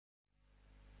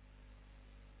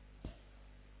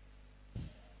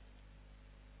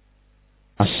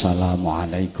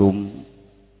Assalamualaikum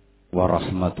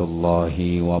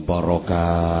warahmatullahi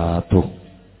wabarakatuh.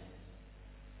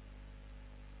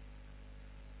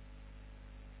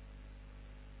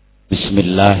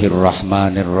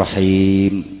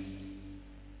 Bismillahirrahmanirrahim.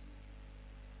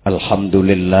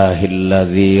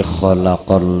 Alhamdulillahilladzi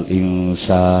khalaqal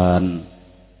insan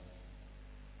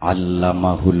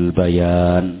 'allamahul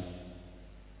bayan.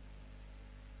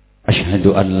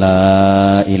 Asyhadu an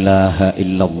la ilaha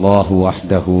illallah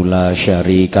wahdahu la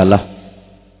syarikalah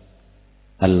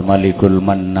al-malikul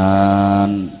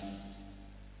mannan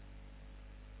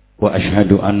wa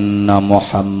asyhadu anna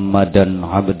muhammadan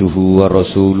abduhu wa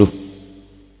rasuluh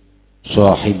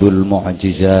sahibul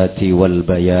mu'jizati wal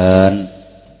bayan.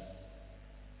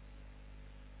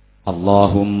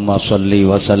 Allahumma salli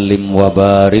wa sallim wa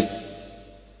barik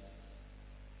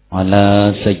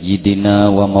ala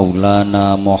sayyidina wa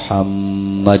maulana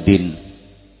Muhammadin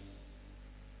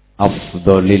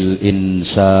afdalil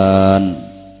insan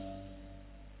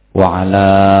wa ala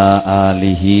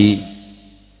alihi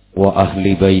wa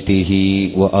ahli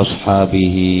baitihi wa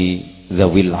ashabihi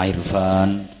zawil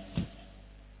irfan.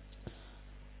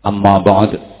 Amma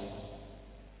ba'd.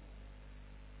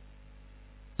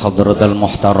 Hadratal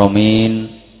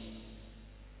muhtaramin,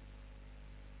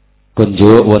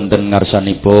 kunjuk wonten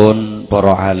ngarsanipun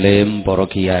para alim, para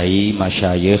kiai,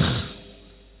 masyayikh,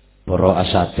 para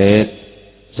asatid,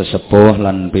 sesepuh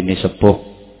lan bini sepuh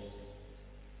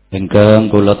ingkang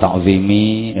kula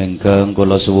ta'zimi, ingkang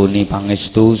kula suwuni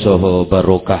pangestu saha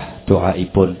barokah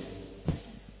doaipun.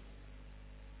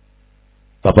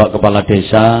 Bapak Kepala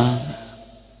Desa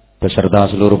beserta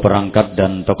seluruh perangkat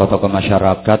dan tokoh-tokoh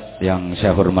masyarakat yang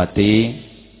saya hormati,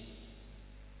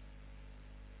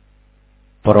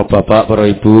 para bapak, para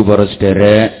ibu, para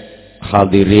sederek,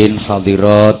 hadirin,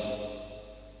 hadirat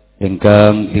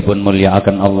ingkang dipun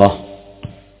mulyakaken Allah.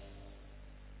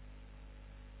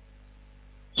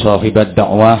 Sahibat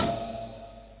dakwah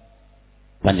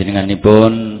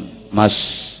panjenenganipun Mas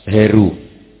Heru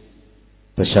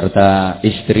beserta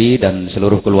istri dan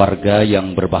seluruh keluarga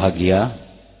yang berbahagia.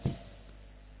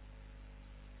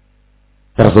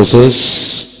 Terkhusus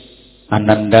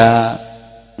Ananda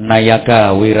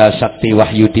Nayaka Wirasakti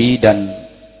Wahyudi dan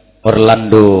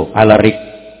Orlando Alarik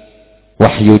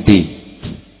Wahyudi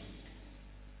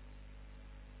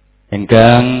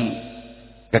ingkang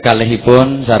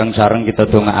kekalihipun sareng-sareng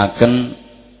kita dongaaken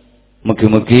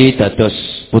mugi-mugi dados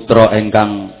putra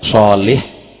ingkang sholih,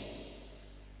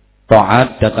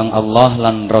 taat dhateng Allah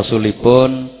lan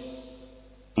Rasulipun,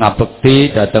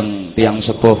 ngabekti dhateng tiyang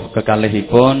sepuh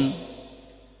kekalihipun,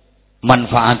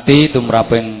 manfaati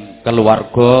tumraping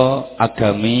keluarga,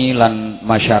 agami lan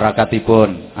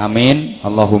masyarakatipun. Amin.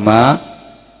 Allahumma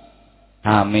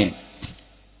amin.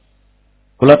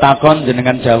 Kula takon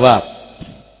jenengan jawab.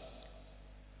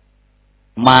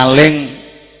 Maling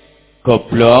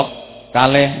goblok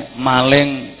kalih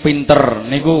maling pinter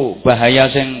niku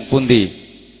bahaya sing pundi?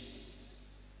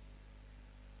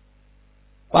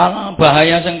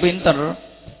 Bahaya sing pinter.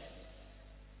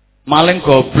 Maling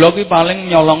goblok iki paling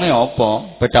nyolonge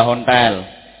apa? Bedah ontel,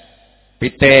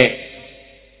 pitik,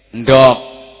 ndok,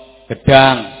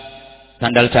 gedang,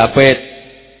 sandal jepit,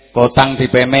 kotang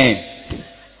dipeme.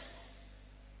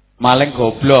 Maling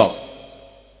goblok.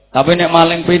 Tapi nek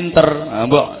maling pinter,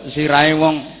 mbok sirahe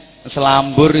wong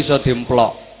selambur iso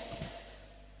dimplok.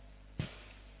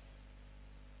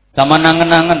 Sama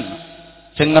nangen-nangen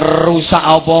sing ngerusak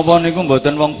apa-apa niku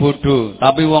mboten wong bodho,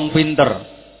 tapi wong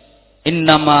pinter.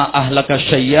 Innama ahlaka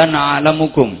syai'ana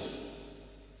alamukum.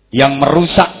 Yang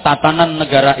merusak tatanan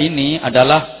negara ini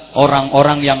adalah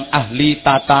orang-orang yang ahli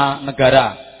tata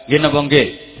negara. Nggih napa nggih?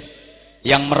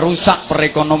 Yang merusak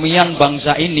perekonomian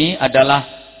bangsa ini adalah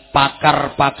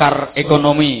pakar-pakar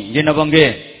ekonomi. Nggih napa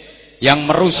nggih? Yang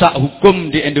merusak hukum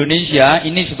di Indonesia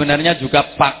ini sebenarnya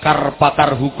juga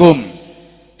pakar-pakar hukum.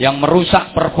 Yang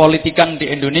merusak perpolitikan di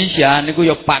Indonesia niku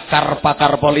ya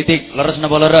pakar-pakar politik. Leres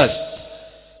napa leres?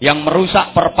 Yang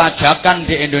merusak perpajakan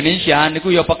di Indonesia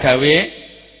niku ya pegawai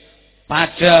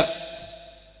pajak.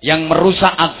 Yang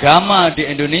merusak agama di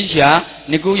Indonesia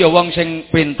niku ya wong sing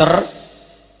pinter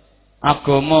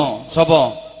agama.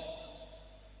 Sapa?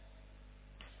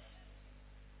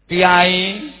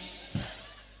 Kiai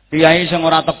sing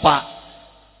ora tepak.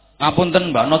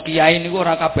 Ngapunten Mbak, no kiai niku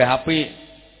ora kabeh apik.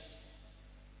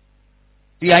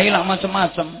 Kiai lak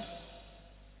macem-macem.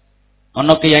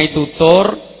 Ana kiai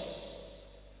tutur,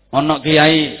 ana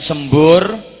kiai sembur,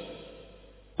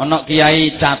 ana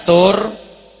kiai catur,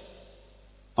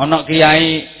 ana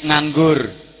kiai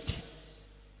nganggur.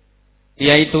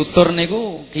 Kiai tutur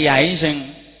niku kiai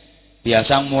sing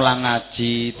biasa mulang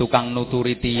ngaji, tukang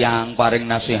nuturi tiang, paring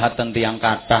nasihat ten tiang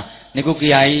kathah. Niku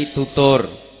kiai tutur.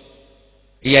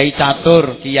 Kiai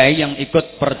catur, kiai yang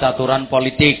ikut percaturan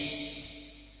politik.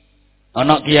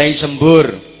 Ana kiai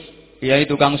sembur, kiai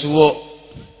tukang suwuk.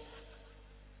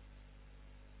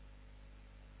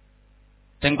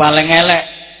 Sing paling elek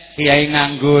kiai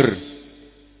nganggur.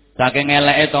 Saking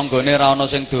eleke tanggane ora ana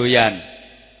sing doyan.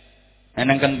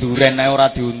 Eneng kenduren ae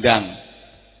ora diundang.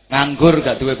 Nganggur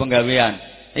gak duwe penggawean.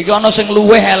 Iki ana sing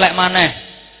luwih elek maneh.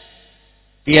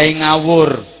 Kiai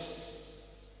ngawur.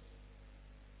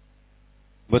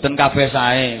 Mboten kabeh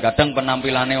sae, kadang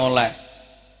penampilane oleh.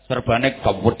 Serbane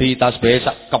gawedhi tasbih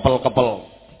sak kepel-kepel.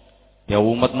 Ya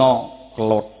umetno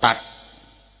kelotak.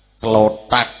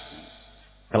 Kelotak.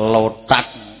 Kelotak.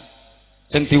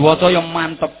 Sing diwaca ya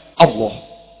mantep. Allah.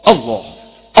 Allah.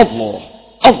 Allah.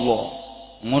 Allah.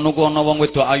 Ngono ku ana wong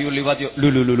wedok ayu liwat yo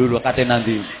lulu kate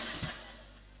nanti.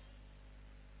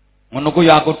 Ngono ku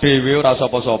ya aku dhewe ora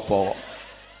sapa-sapa.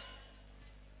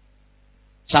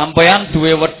 Sampeyan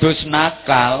duwe wedhus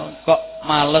nakal kok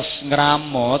males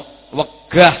ngramut,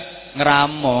 wegah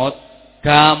ngramut,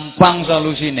 gampang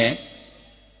solusine.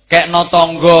 Kekno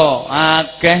tangga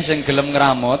akeh sing gelem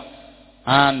ngramut,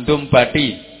 andum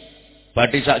bathi.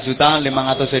 Bathi 1 juta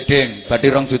 500 edeng, bathi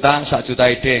 2 juta 1 juta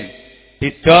edeng.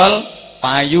 Didol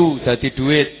payu dadi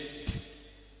duit.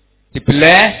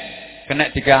 Dibeleh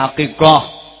kena digawe akikah,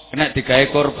 kena digawe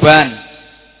kurban.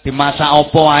 Dimasak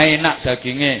apa ae enak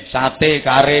daginge, sate,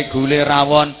 kare, gule,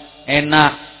 rawon,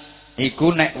 enak. Iku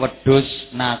nek wedhus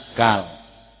nakal.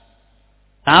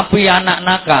 Tapi anak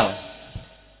nakal.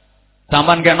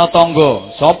 Sampeyan kena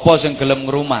tangga, sapa sing gelem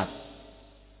ngrumat?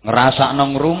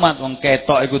 Ngrasakno ngrumat wong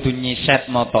ketok iku kudu nyiset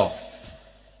mata.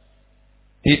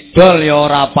 Didol ya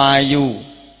ora payu.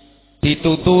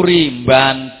 Dituturi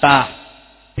mbantah,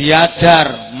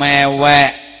 diajar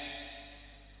mewek,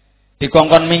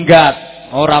 dikongkon minggat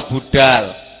ora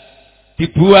budal,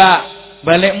 dibuak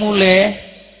balik mulih.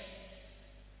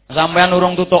 Sampeyan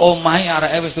urung tutuk omah,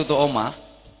 areke wis tutuk omah,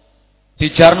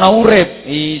 dijarno urip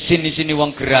isin-isini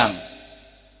wong gerang.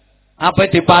 Apa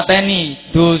dipateni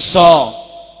dosa,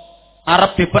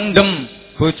 arep dipendem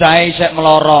bocahe isek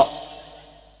melorok.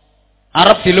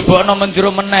 Arep dilebokno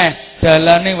menjero meneh,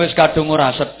 dalane wis kadung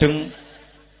ora sedeng.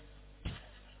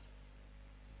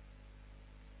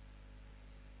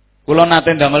 Kula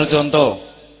nate ndamel contoh.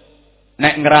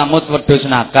 Nek ngramut wedhus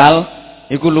nakal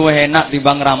iku luwih enak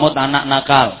timbang ngramut anak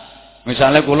nakal.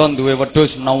 Misale kula duwe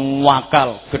wedhus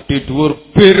nawakal, gedhe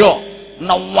dhuwur berok,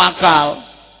 nawakal.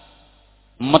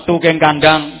 Metu keng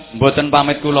kandang mboten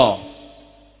pamit kula.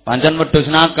 Pancen wedhus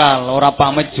nakal ora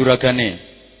pamit juragane.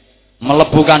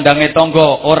 Melebu kandange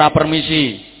tangga ora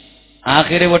permisi.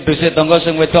 Akhire wedhuse tangga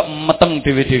sing wedok meteng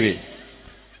dhewe-dhewe.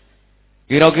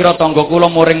 Kira-kira tangga kula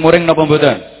muring-muring napa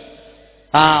mboten?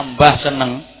 Tambah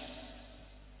seneng.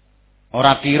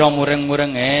 Ora kira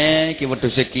muring-muring iki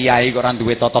wedhuse kiai kok ora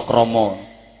duwe tata krama.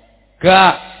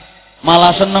 Gak,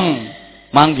 malah seneng.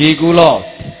 Manggi kula.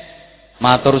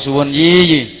 Matur suwun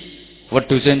yi.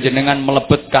 Wedhuse jenengan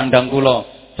mlebet kandang kula.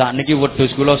 Sakniki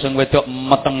wedhus kula sing wedok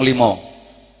meteng 5.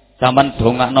 Sampan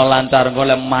dongakno lancar engko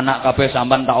lek manak kabeh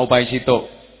sampan tak opahi situk.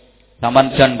 Sampan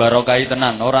jan barokahi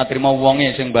tenan, ora trima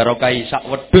wonge sing barokahi, sak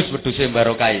wedhus-wedhuse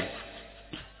barokahi.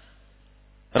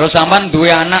 Terus sampan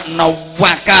duwe anak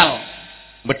nawakal.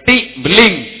 Betik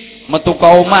beling metu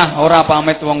ka omah ora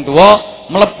pamit wong tuwa,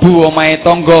 mlebu omahe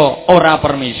tangga ora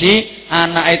permisi,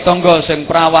 anake tangga sing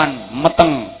prawan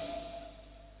meteng.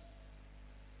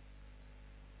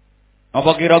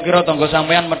 Apa kira-kira tangga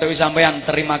sampean metuhi sampean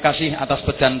terima kasih atas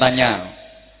pejantannya.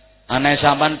 Aneh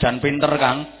sampean jan pinter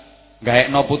Kang,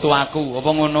 gaekno putu aku, apa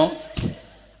ngono?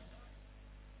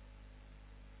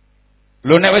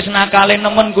 Lho nek wis nakale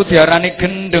nemen ku diarani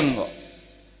gendeng kok.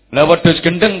 Lah wedhus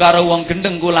gendeng karo wong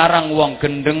gendeng ku larang wong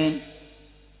gendeng.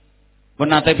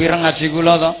 Menate pireng ngaji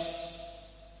kula to.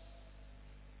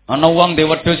 Ana wong dhe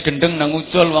wedhus gendeng nang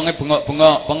ucul wonge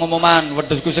bengok-bengok pengumuman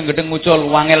wedhusku sing gendeng mucul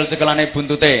wangel cekelane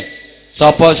buntute.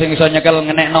 Sapa sing iso nyekel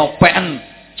ngenekno peken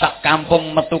sak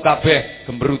kampung metu kabeh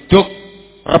gembruduk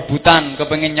rebutan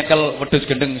kepengin nyekel wedhus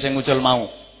gendeng sing ucul mau.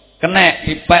 Kenek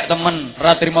dipek temen,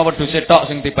 ora trima wedhuse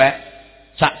tok sing dipek.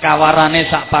 Sak kawarane,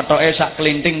 sak patoke, sak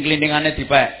klinting-klintingane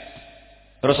dipek.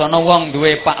 Terus ana wong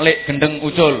duwe paklik gendeng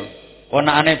ucul.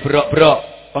 Ponakane brok-brok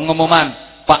pengumuman,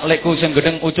 paklikku sing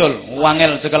gendeng ucul,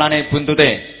 wangel cekelane buntute.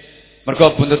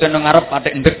 Mergo buntute nang ngarep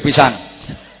atik ndek pisan.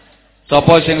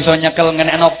 Sapa sing iso nyekel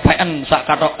ngenekno peken sak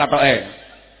kathok-kathoke.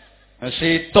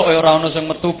 Situk ya ora ana sing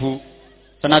metu Bu.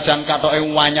 Senajan kathoke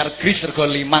wanyar gris rega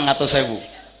 500.000.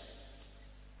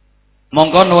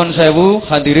 Monggo nuwun sewu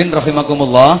hadirin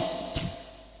rahimakumullah.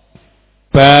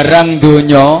 barang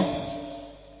donya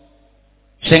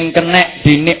sing kenek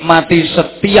dinikmati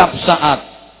setiap saat,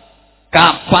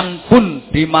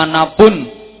 kapanpun, dimanapun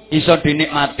iso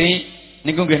dinikmati,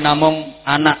 niku nggih namung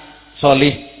anak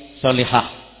solih solihah.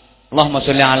 Allahumma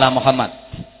sholli ala Muhammad.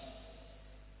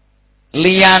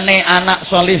 Liyane anak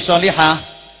solih solihah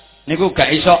niku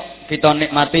gak iso kita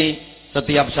nikmati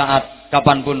setiap saat,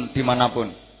 kapanpun,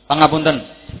 dimanapun. Pangapunten.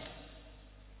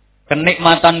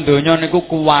 Kenikmatan donya niku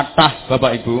kuwatah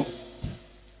Bapak Ibu.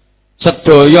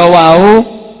 Sedaya wau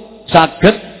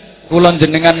saged kula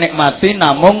jenengan nikmati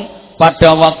namung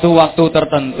pada waktu-waktu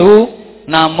tertentu,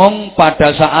 namung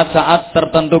pada saat-saat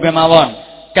tertentu kemawon,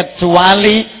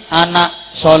 kecuali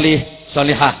anak solih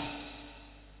solihah.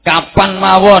 Kapan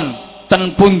mawon,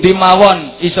 ten pundi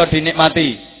mawon iso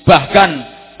dinikmati. Bahkan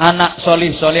anak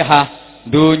solih solihah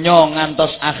donya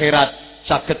ngantos akhirat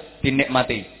saged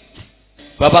dinikmati.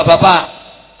 Bapak-bapak,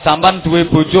 sampean duwe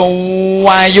bojo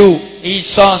ayu,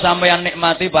 iso sampeyan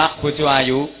nikmati Pak bojo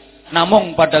ayu.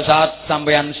 Namung pada saat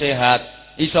sampeyan sehat,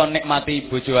 iso nikmati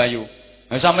bojo ayu.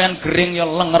 Nah, sampeyan gering ya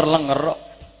lenger-lenger.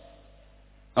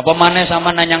 Apa maneh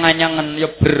sampean anyang-anyangen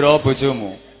ya bero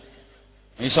bojomu.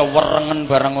 Iso werengen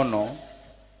bareng ngono.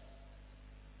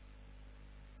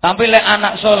 Tapi lek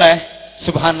anak soleh,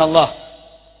 subhanallah,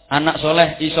 anak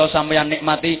soleh iso sampeyan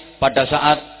nikmati pada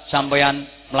saat sampeyan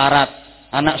melarat.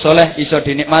 Anak soleh iso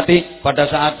dinikmati pada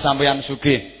saat sampeyan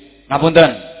sugih.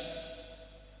 Ngapunten.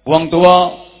 Wong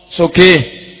tua sugih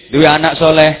duwe anak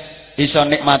soleh iso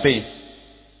nikmati.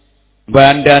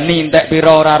 Bandani entek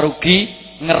pira ora rugi,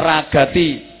 ngeragati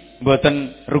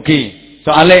mboten rugi.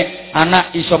 Soale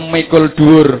anak iso mikul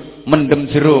dhuwur mendem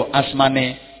jero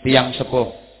asmane tiyang sepuh.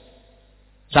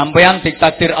 Sampeyan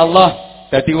ditakdir Allah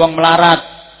dadi wong melarat.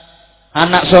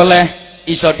 Anak soleh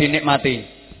iso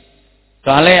dinikmati.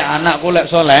 Soalnya anakku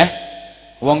lek soleh,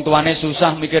 wong tuane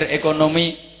susah mikir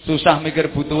ekonomi, susah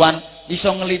mikir butuhan, iso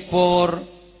ngelipur.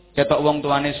 Ketok wong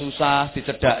tuane susah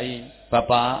dicedhaki,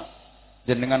 bapak,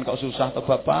 jenengan kok susah to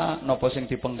bapak, napa sing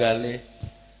dipenggalih?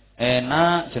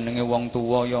 Enak jenenge wong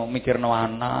tuwa ya mikirno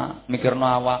anak, mikirno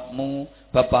awakmu,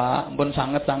 bapak, ampun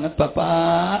sanget-sanget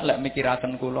bapak, lek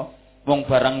mikiraken kula. Wong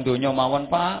barang donya mawon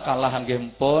Pak, kalah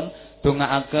nggih mpun.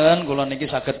 Dongaaken kula niki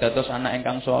saged dados anak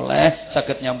ingkang soleh,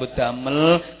 saged nyambut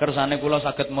damel, kersane kula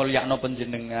saged mulyakno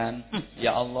panjenengan.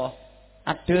 Ya Allah,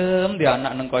 adem di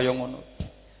anak neng kaya ngono.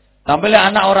 Tapi lek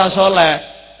anak ora soleh,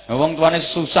 wong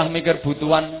tuane susah mikir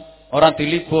butuhan, ora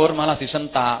dilibur malah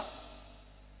disentak.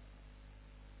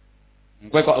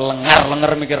 Kowe kok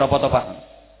lengar-lenger mikir apa to, Pak?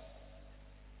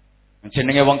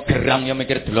 Jenenge wong gerang ya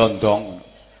mikir delondong.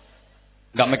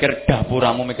 Enggak mikir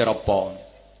dapuramu mikir apa.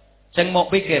 Sing mau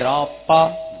pikir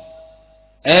apa?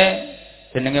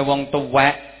 Jenenge wong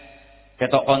tuwek,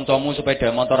 ketok kancamu sepeda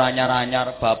motor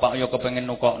anyar-anyar, bapak yo kepengin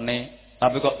nukokne,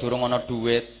 tapi kok durung ana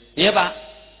duit. Iya, Pak.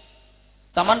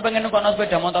 Taman pengen nukokno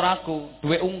sepeda motor aku,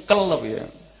 duwe ungkel lho piye.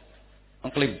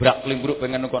 Klimbrak-klimbruk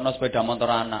pengen nukokno sepeda motor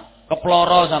anak.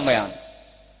 Keploro sampean.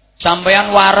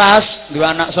 Sampean waras, duwe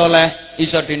anak soleh,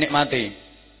 iso dinikmati.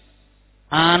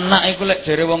 Anak iku lek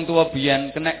jere wong tuwa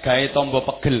biyen kena gawe tombo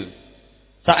pegel.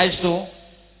 Saestu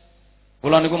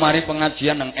kula niku mari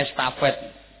pengajian nang estafet.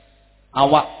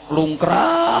 Awak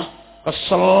lungkrah,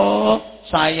 kesel,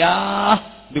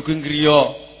 sayah, dugung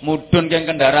griya, mudhun keng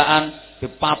kendaraan,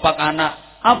 dipapak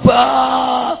anak,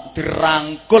 abah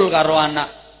dirangkul karo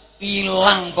anak,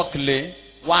 ilang pegele,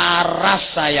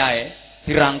 waras sayae,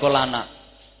 dirangkul anak.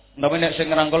 Tapi nek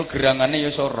sing ngrangkul gerangane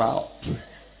ya ora.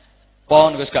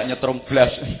 Pon wis gak nyetrum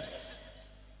blas.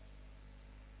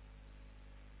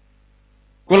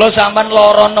 Kula sampean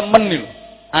lara nemen lho.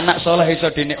 Anak soleh iso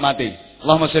dinikmati.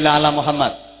 Allahumma sholli ala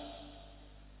Muhammad.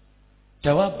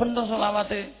 Jawaben to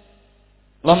selawate.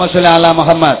 Allahumma sholli ala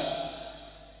Muhammad.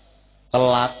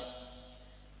 Telat.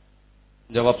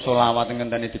 Jawab selawat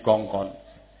ngenteni dikongkon.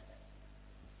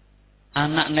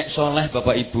 Anak nek soleh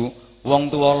Bapak Ibu,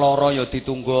 wong tuwa lara ya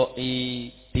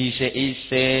ditunggoki,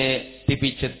 dhisik-isik,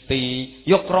 dipijeti,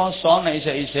 ya krasa nek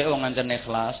isik-isik wong ngancen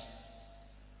ikhlas.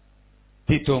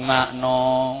 Didongakno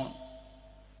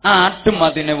adem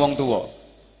atine wong tuwa.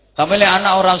 Tapi lek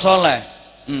anak ora saleh,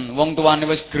 wong tuane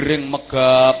wis gering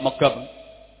megap-megap.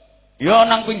 Ya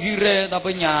nang pinggire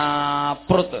tapi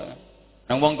nyaprut.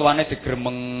 Nang wong tuane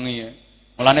digremengi.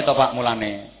 Mulane to Pak,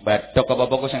 mulane badhok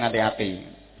apa-apa ku sing ati-ati.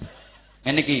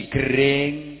 Ngene iki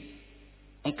gering.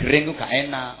 Gering ku gak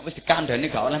enak. Wis dikandhani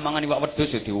gak oleh mangan iwak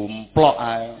wedhus ya diumplok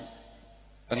ae.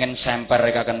 Pengen semper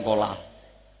kaken pola.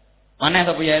 Maneh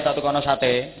to piye tak tukono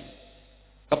sate.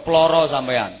 Keploro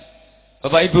sampean.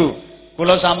 Bapak Ibu,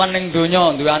 kula sampean ning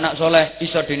donya duwe anak soleh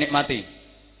iso dinikmati.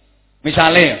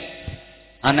 Misale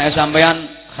anak sampean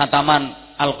khataman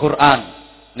Al-Qur'an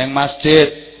ning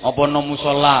masjid apa nang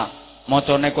musala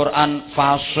macane Quran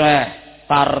fasih,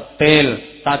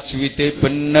 tartil, tajwide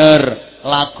bener,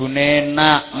 lagune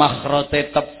enak, makhrote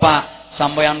tepak,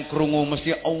 sampeyan krungu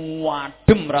mesti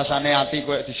adem rasane ati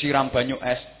koyo disiram banyu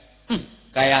es.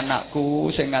 Kaya anakku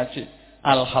sing ngaji.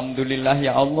 Alhamdulillah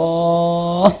ya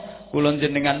Allah. Kula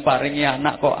jenengan paringi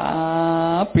anak kok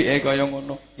apike kaya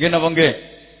ngono. Nggih napa nggih?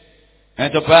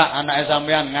 Coba anake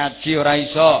sampean ngaji ora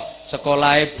iso,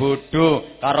 sekolahe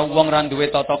bodho, karo wong ra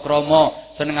duwe tata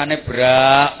krama, senengane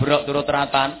brak-brok turut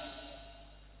ratan.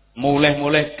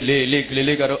 Mulih-mulih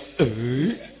glele-glele karo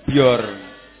biar.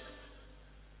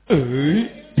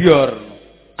 Biar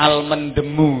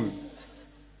almendemu.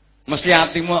 Mesti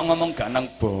atimu ngomong gak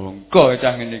nang bongko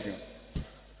cah ngene iki.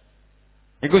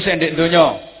 Iku sing ndek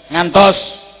donya ngantos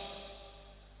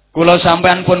kula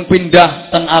sampean pun pindah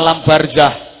ten alam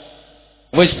barzah.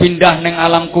 Wis pindah ning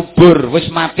alam kubur,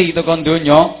 wis mati tekan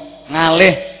donya,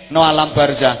 ngalih no alam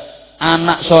barzah.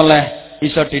 Anak soleh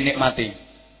iso dinikmati.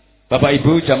 Bapak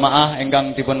Ibu jamaah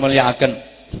ingkang dipun mulyakaken.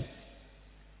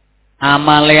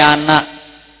 Amale anak,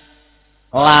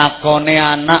 lakone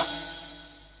anak,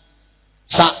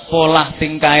 sak polah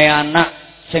tingkahe anak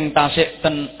sing tasik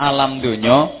ten alam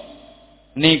donya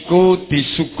niku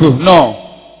disuguhno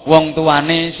wong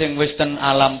tuane sing wis ten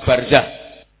alam barzah.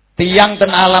 Tiang ten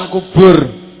alam kubur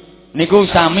niku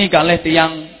sami kalih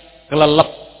tiang kelelep.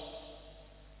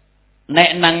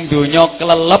 Nek nang donya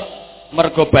kelelep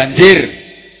mergo banjir,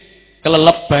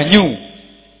 kelelep banyu.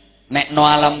 Nek no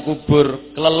alam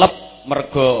kubur kelelep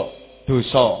mergo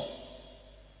dosa.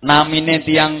 Namine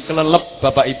tiang kelelep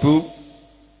Bapak Ibu,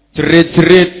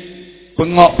 jerit-jerit,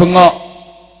 bengok-bengok,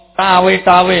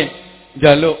 tawe-tawe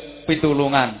njaluk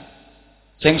pitulungan.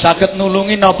 Sing saged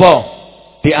nulungi napa?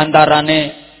 Di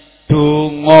antarane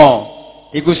donga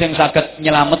iku sing saged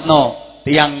nyelametno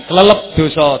tiyang kelelep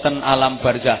dosa ten alam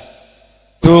barzah.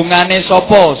 Dongane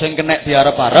sapa sing kenek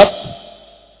diarep-arep?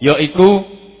 Yaiku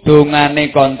dongane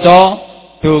kanca,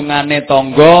 dongane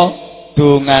tangga,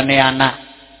 dongane anak.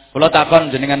 Kula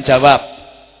takon jenengan jawab.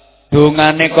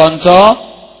 Dongane kanca,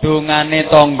 dongane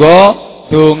tangga,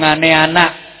 dongane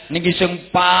anak. Niki sing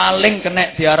paling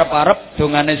kenek diarep-arep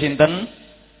dongane sinten?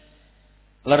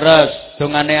 Leres,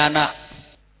 dongane anak.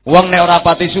 Wong nek ora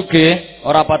pati sugih,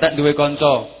 ora patek duwe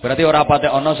kanca, berarti ora patek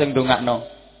ana sing ndongakno.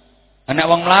 Nek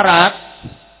wong melarat,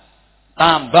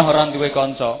 tambah ora duwe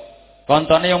kanca.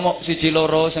 Kancane yo mung siji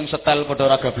loro sing setel padha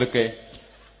ora gableke.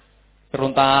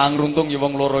 Teruntang-runtung yo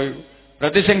wong loro iku.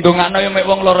 Berarti sing ndongakno yo mek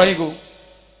wong loro iku.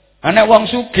 Nek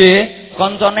wong sugih,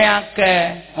 kancane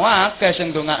akeh. Wah, akeh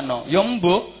sing ndongakno. Yo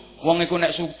mbuh, wong iku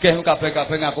nek sugih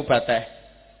kabeh-kabeh ngaku bateh.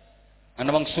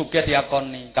 Ana wong sugih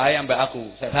diakoni, kaya mbak aku,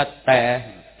 sek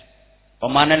bateh.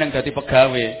 Pemane yang dadi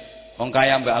pegawe, wong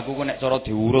kaya mbak aku ku nek cara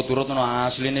diurut-urut ngono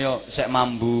asline yo sek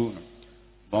mambu.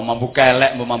 Mau mambu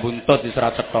kelek, mau mambu entut wis ora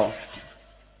cetha.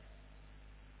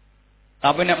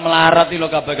 Tapi nek melarat iki lho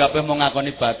kabeh-kabeh mau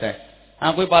ngakoni bateh.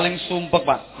 Aku paling sumpek,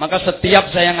 Pak. Maka setiap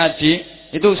saya ngaji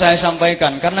itu saya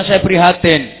sampaikan karena saya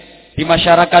prihatin di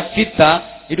masyarakat kita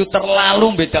itu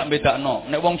terlalu beda-bedakno.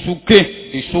 Nek wong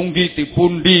sugih disunggi,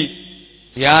 dipundi,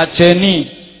 diajeni,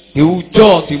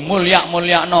 diujo,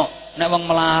 dimulyak-mulyakno. Nek wong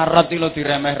melarat iki lho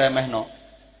diremeh-remehno.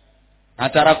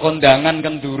 Acara kondangan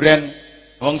kenduren,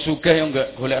 wong sugih yo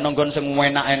enggak golekno nggon sing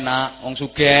enak-enak. Wong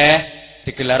sugih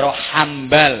digelaro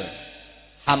hambal.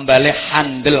 Hambale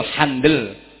handel.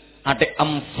 Atik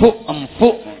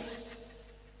empuk.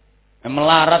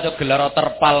 Melarat yo gelaro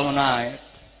terpal ngono ae.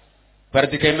 Bar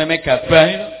dikei meme gabah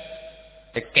itu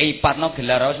dikeipatno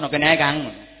gelaro wis kene ae Kang.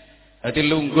 Dadi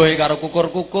lungguh karo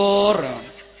kukur-kukur.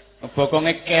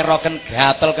 Bokonge keroken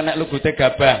gatel kena lugute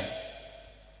gabah.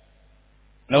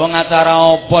 Lha wong acara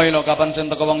apa iki lho kapan sing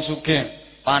teko wong sugih?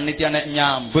 Panitia nek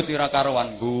nyambut ora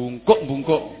karuan,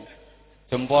 bungkuk.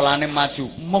 Jempolane maju.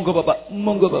 Monggo Bapak,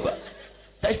 monggo Bapak.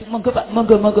 Saiki monggo Pak,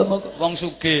 monggo. Wong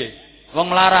sugih,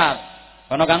 wong melarat.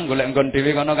 Kono Kang golek nggon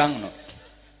dhewe kono Kang.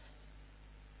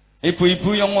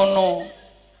 Ibu-ibu yang ngono.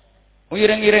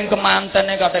 Iring-iring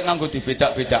kemantene katek nganggo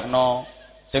dibedak-bedakno.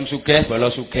 Sing sugih bala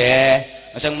sugih.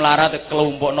 Sing melarat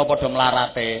kelompokno padha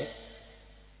melarate.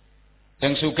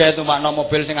 Sing sugih tumakno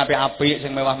mobil sing apik-apik,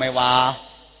 sing mewah-mewah.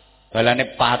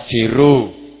 Balane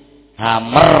Pajero,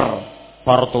 Hammer,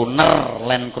 Fortuner,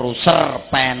 Land Cruiser,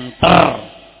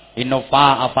 Panther,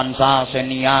 Innova, Avanza,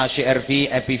 Xenia, CR-V,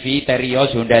 EPV,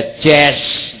 Terios, Honda Jazz.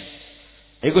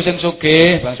 Iku sing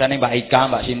sugih, bangsane Mbak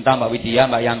Ika, Mbak Sinta, Mbak Widya,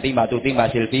 Mbak Yanti, Mbak Tuti, Mbak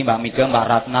Silvi, Mbak Mika, Mbak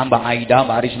Ratna, Mbak Aida,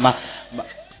 Mbak Risma,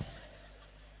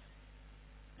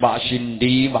 Mbak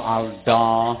Cindy, Mbak Alda.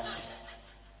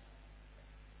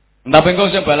 Tapi engko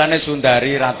sing balane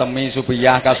Sundari, Ratemi,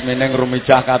 Supiyah, Kasmining,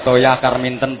 Rumijah, Katoyah,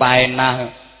 Karminten, Paenah.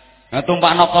 Nah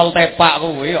tumpakno kol tepak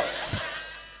kuwi kok.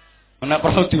 Nek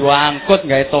perlu diangkut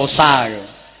gawe tosa yo.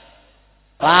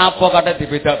 Lapo kate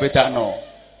dibedak-bedakno.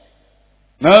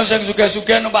 Nah sing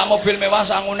sugih-sugih numpak mobil mewah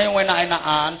sangune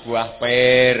enak-enakan, buah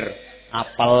pir,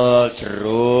 apel,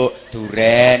 jeruk,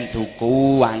 duren,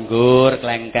 duku, anggur,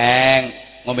 klengkeng,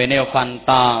 ngombene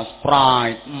Fanta,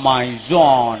 Sprite,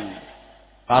 Maison,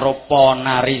 karo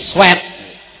Ponari Sweat.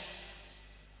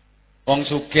 Wong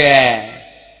sugih.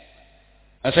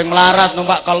 Sing melarat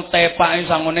numpak kol tepak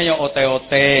sangune ya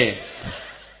ote-ote.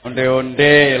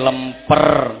 Onde-onde,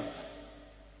 lemper,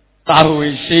 tahu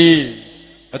isi,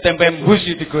 tempe embus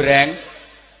digoreng.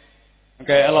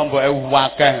 Kayak lomboke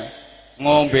wakeh.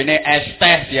 Ngombene es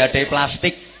teh diadai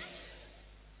plastik.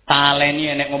 Taleni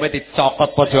enek ngombe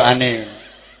dicokot pojokane.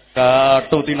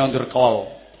 Ketuti nandur kol.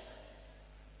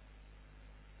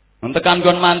 Tekan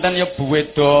kon manten ya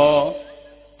buwedo.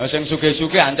 Sing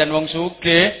sugih-sugih ancen wong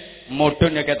sugih,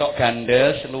 mudhun ya ketok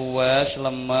gandes, luwes,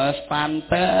 lemes,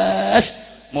 pantes.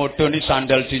 Mudhun iki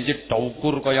sandal cincit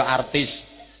dhukur kaya artis.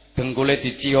 Dengkule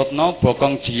diciutno,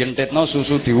 bokong dientitno,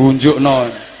 susu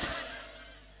diunjukno.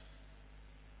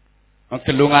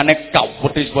 Gelungane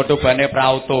kawetis padha bane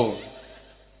prauto.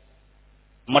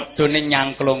 Medune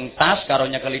nyangklung tas karo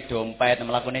nyekeli dompet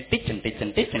mlakune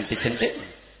tijen-tijen.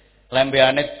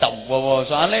 Lembeane dawa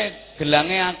soalé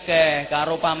gelange akeh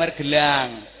karo pamer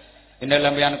gelang. Ini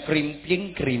lembean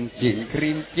krimping.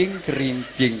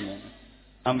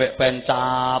 Ambek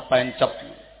pencap.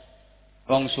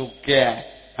 Wong sugih.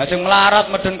 Ha sing melarat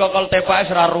medun kokol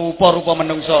tepake ora rupa-rupa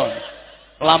menungso.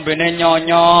 Lambene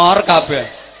nyonyor kabeh.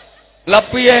 Lah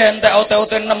piye entek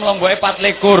ote-ote 6 lomboke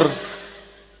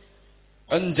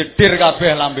 24. Njedir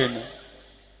kabeh lambene.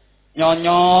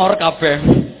 Nyonyor kabeh.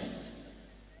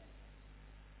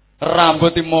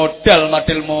 Rambut modal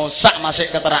madil mosak masih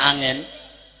ketera angin.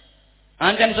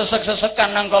 Ancen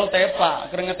sesek-sesekan nang kol tepak,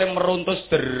 kringete meruntus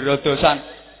derodosan.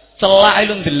 Celake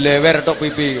lu ndelewer tok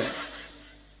pipi.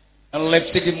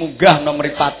 Lipstik munggah nomor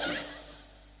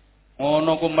 4.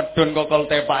 Ngono ku medun kok kol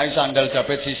tepake sandal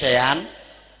jabet sisean.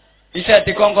 Bisa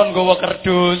dikongkon nggawa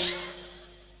kerdus.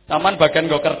 Taman bagian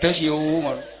nggawa kerdus yu.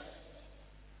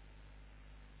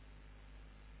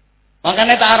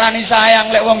 Makane tak arani sayang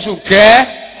lek wong sugih,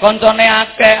 koncone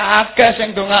akeh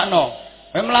sing ndongakno.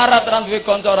 Melarat ra duwe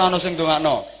kanca ora ana sing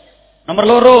ndongakno. Nomor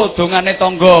 2, dongane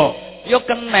tangga. Ya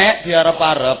kenek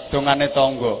diarep-arep dongane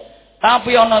tangga.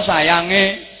 Tapi ana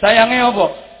sayange. Sayange apa?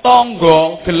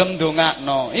 Tangga gelem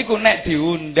ndongakno. Iku nek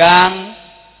diundang.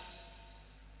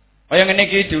 Kaya ngene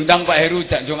iki diundang Pak Heru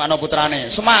jak ndongakno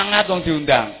putrane. Semangat wong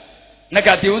diundang. Nek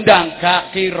gak diundang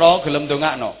gak kira gelem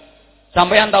ndongakno.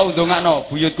 Sampeyan tau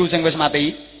ndongakno buyutku sing wis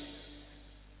mati?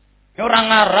 Ya ora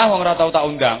ngarah wong ora tau tak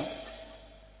undang.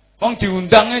 Wong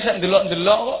diundange sak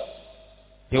ndelok-ndelok kok.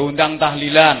 Diundang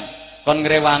tahlilan, kon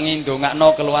ngrewangi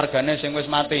ndongakno keluargane sing wis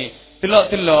mati.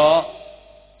 Delok-delok.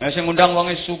 Nah sing ngundang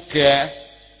wonge sugih,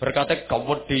 berkate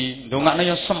gawedi, ndongakno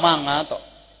ya semangat kok.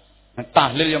 Nah,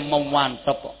 tahlil ya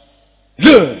mantep kok.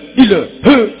 La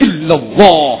ilaha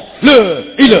illallah. La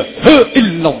ilaha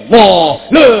illallah.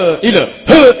 La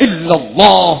ilaha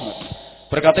illallah.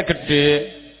 Berkate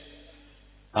gede.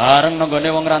 Areng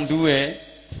nanggone wong ra duwe.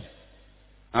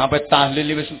 Apa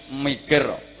tahlil wis mikir.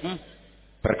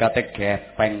 Berkate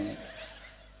gepeng.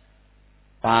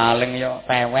 Paling yo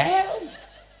tewel.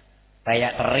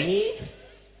 Kayak teri.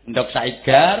 Ndok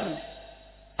saigar.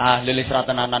 Tahlil isra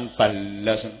tenanan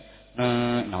balas.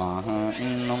 Nah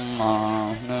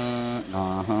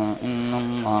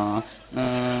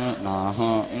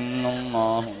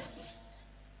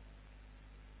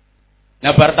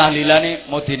bar tahlilane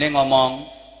modine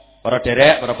ngomong. Para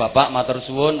derek, para bapak matur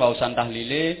suwun wausan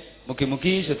tahlile,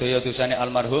 mugi-mugi sedaya dosane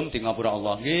almarhum di ngapura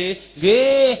Allah.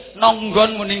 Nggih,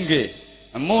 nonggon muni nggih.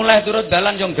 Mulai turut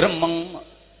dalan yo gremeng.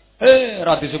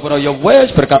 Ra disepuro ya wis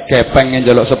berkat gepeng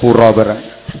njaluk sepuro bareng.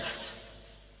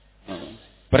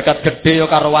 Berkat gede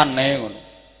yo karuane ngono.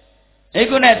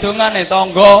 Iku nek dongane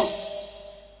tangga.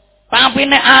 Tapi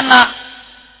nek anak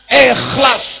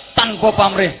ikhlas tanpa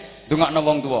pamrih ndongakno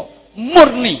wong tuwa,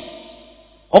 murni.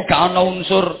 Ora ana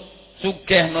unsur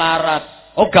sugih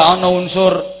melarat, ora ana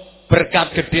unsur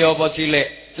berkat gede apa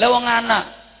cilik. Lah wong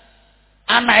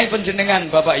anake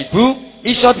panjenengan Bapak Ibu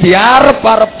iso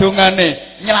diarep-arep dongane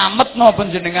nyelametno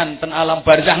panjenengan ten alam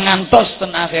barzah ngantos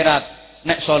ten akhirat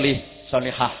nek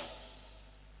solihah.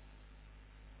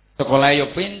 Sekolah yo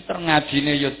pinter,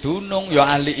 ngajine yo dunung, yo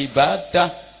ahli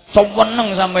ibadah,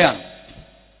 seneng sampean.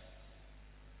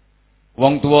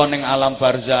 Wong tuwa ning alam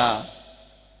barzah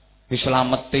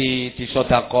dislameti,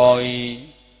 disodakoi,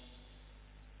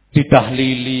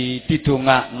 ditahlili,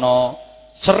 didongakno,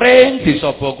 sering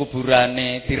disaba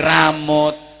kuburane,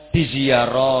 diramut,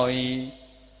 diziarahi.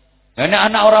 Lah nek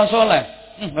anak orang soleh,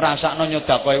 ngrasakno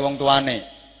nyodakohi wong tuane,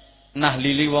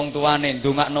 nahlili wong tuane,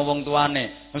 ndongakno wong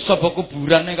tuane, saba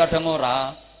kuburane kadang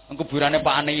ora, kuburane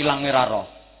pakane ilang ora roh.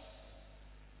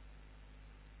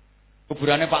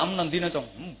 Kuburane Pak Am nang dina, Cung?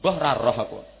 Mbah ra roh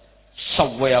aku.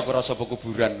 Sawe aku ora sapa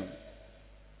kuburan.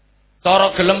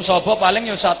 Cara gelem sapa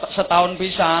paling ya setahun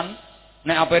pisan,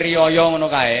 nek ape riyaya ngono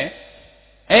kae.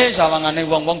 Sawangane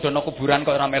wong-wong dono kuburan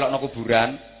kok ora melokno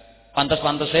kuburan.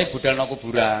 Pantes-pantese budalno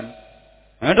kuburan.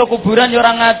 Nek kuburan ya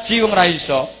ora ngaji wong ra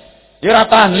iso. Ya ora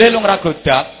tahlil wong ra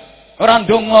godak. Ora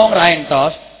ndonga wong ra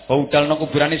entos, budalno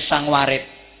kuburane sang warit.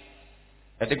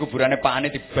 Dadi kuburane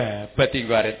pakane dibabati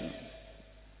warit.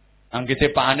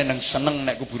 Anggite pakane nang seneng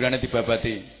nek kuburane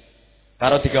dibabati.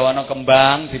 Karo digawano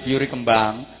kembang, dipiuri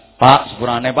kembang. Pak,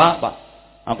 sepurane Pak.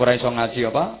 Aku ora iso ngaji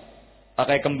apa?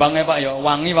 Pakai kembangnya Pak ya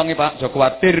wangi-wangi Pak, aja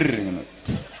kuwatir ngono.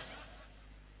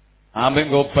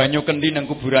 Ambek nggo banyu kendi nang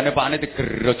kuburane pakane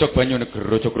digerocok banyune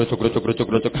gerocok.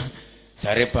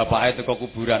 Jare bapake teko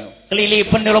kuburan.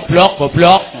 Kelilipen lho blok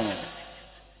goblok.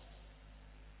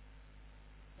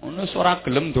 Ono ora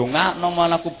gelem ndongakno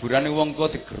malah kuburane wong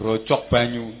kok digerocok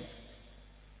banyu.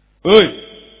 Hoi.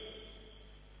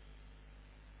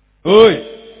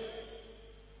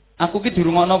 Aku ki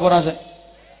dirungokno apa ora sik?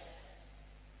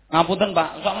 Ngapunten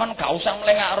Pak, sampean gak usah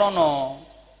mlengak rono.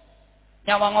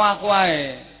 Nyawang aku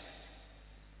ae.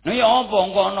 Nah ya apa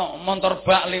engko ana montor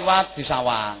bak liwat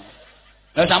disawang.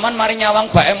 Lah sampean mari nyawang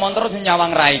bake montor terus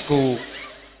nyawang raiku.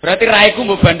 Berarti raiku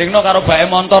mbok bandingno karo bake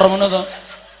montor ngono to.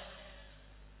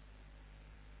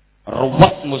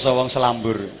 Ruwet musa wong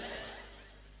selambur.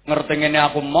 Ngerti ngene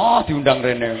aku mau diundang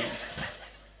rene.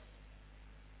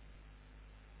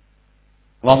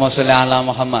 Allahumma sholli ala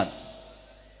Muhammad.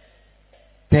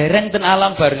 Dereng ten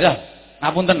alam barzah.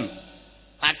 Ngapunten.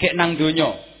 Agek nang donya.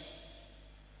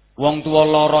 Wong tuwa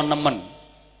lara nemen.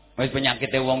 Wis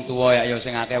penyakite wong tuwa ya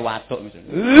sing akeh watuk misal.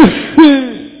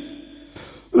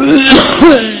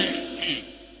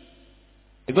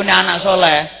 Iku nek anak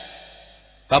soleh.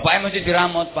 Bapake mesti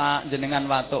diramut, Pak, jenengan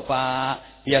watuk,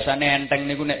 Pak. Biasane enteng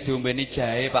niku nek diombeni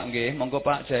jahe, Pak nggih. Monggo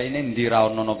Pak, jahene ndi ra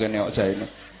ono kene kok jahene.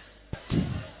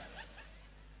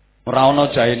 Ora ono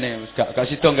jahene, wis gak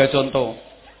sida gawe conto.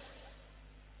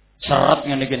 Seret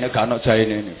ngene iki nek gak ono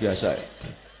jahene ini biasa.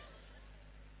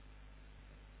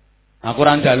 Aku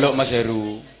ora njaluk Mas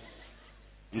Heru.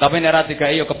 Tapi nek ra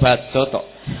digawe ya kebadot tok.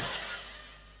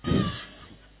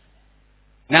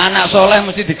 Nah anak soleh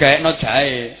mesti digaekno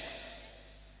jahe.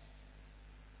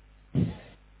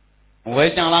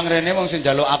 Wis nyalang rene wong sing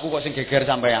njaluk aku kok sing geger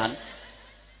sampean.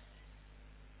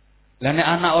 Lah nek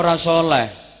anak ora soleh,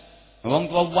 wong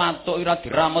tuwa watuk ora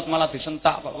diramut malah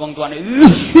disentak kok wong tuane.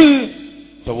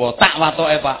 Dawa tak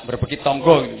watuke Pak, berbeki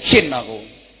tangga sin aku.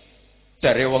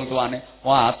 Jare wong tuane,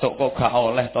 watuk kok gak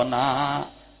oleh to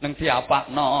Nak, ning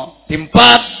diapakno,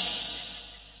 dimpet.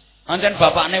 Ancen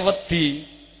bapakne wedi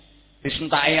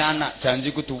disentaki anak, janji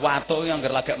kudu watuk yang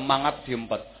ngger lagi emangat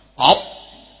diempet. Hop.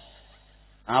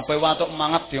 Apa watuk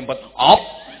emangat diempet. Hop.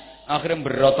 Akhirnya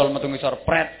berotol metu ngisor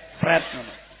pret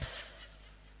ngono.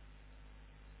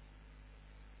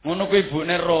 Ngono ku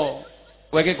ibune ro.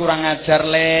 Kowe iki kurang ajar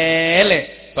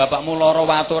lele. Bapakmu lara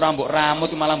watu ora mbok ramut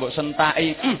malah mbok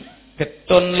sentaki.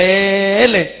 Getun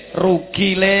lele,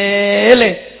 rugi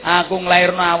lele. Aku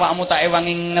nglairno awakmu tak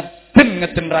ewangi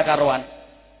ngeden ra karuan.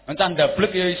 Encah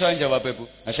ndablek ya iso jawab Bu.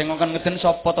 Lah sing ngongkon ngeden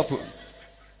sapa to Bu?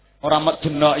 Ora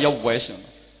medena ya wis.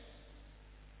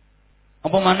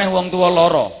 Apa maneh wong tuwa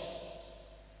lara?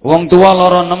 Wong tuwa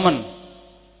lara nemen.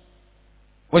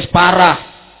 Wis parah.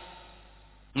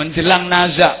 Menjelang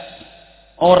nazak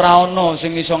ora ana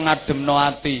sing iso ngademno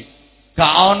ati.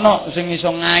 Gak ana sing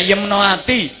iso ngayemno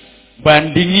ati.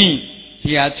 Bandingi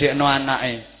diajekno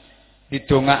anake.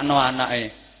 Didongakno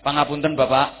anake. Pangapunten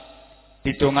Bapak.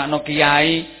 Didongakno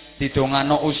kiai,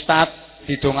 didongakno ustad,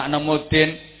 didongakno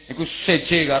mudin, iku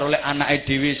seje karo lek anake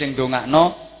dhewe sing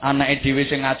ndongakno, anake dhewe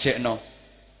sing ngajekno.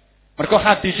 Mergo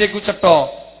hadise iku cetha,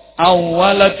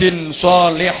 awaladin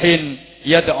sholihin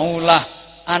yad'ulah,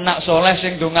 anak soleh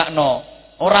sing ndongakno.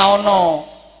 Ora ana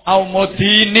au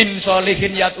mudinin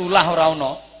sholihin yad'ulah ora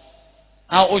ana.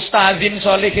 Au ustadzin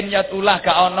sholihin yad'ulah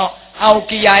gak ana, au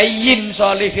kiaiin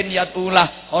sholihin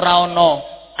yad'ulah ora ana.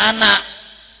 Anak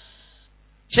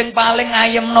sing paling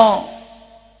ngayemno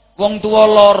wong tuwa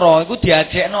lara iku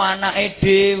diajekno anake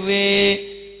dhewe,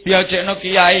 diajekno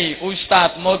kiai,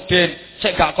 ustad, mudin,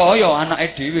 sik gak kaya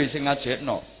anake dhewe sing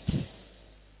ngajekno.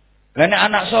 Lah nek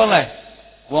anak soleh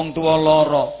wong tuwa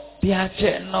lara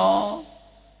diajekno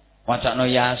wacana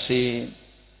Yasin,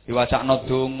 diwacakno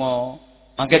donga,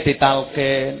 mangke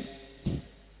ditalkin.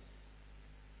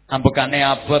 Ambekane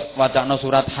abot wacakno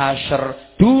surat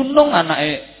Hasyr, dunung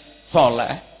anake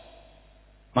saleh.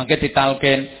 Mangke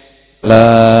ditalkin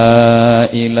la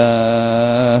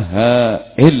ilaha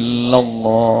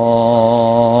illallah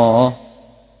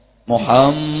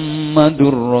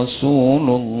Muhammadur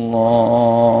Rasulullah.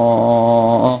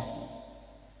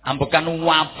 Ambekan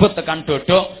wabut tekan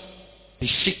dodok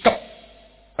disikep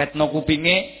petno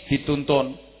kupinge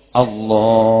dituntun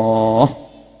Allah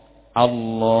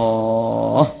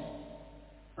Allah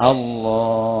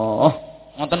Allah.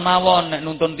 Ngoten mawon nek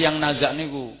nuntun tiyang nazak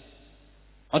niku.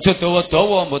 Aja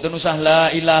dawa-dawa mboten usah la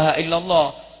ilaha illallah.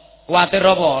 Kuwatir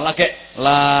apa? Lagi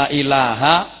la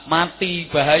ilaha mati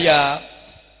bahaya.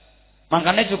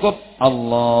 Makanya cukup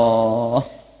Allah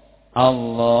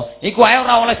Allah. Iku ae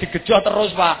ora oleh digejo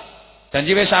terus, Pak.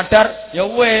 Janji wis sadar, ya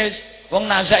wis. Wong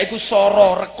nazak iku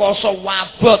soro, rekoso,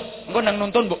 wabot. Engko nang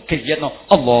nuntun mbok geyetno.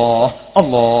 Allah,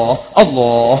 Allah,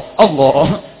 Allah,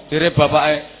 Allah. Dire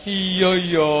bapake, iya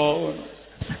iya.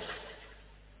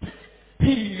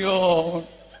 Iya.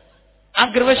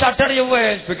 Angger wis sadar ya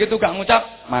wis, begitu gak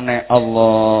ngucap, maneh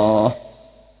Allah.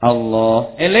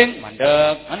 Allah, eling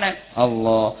mandeg, maneh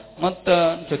Allah.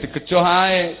 Meten, jadi gejo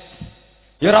ae.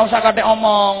 Ya ora usah kathek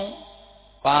omong.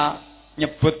 Pak,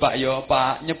 nyebut Pak yo,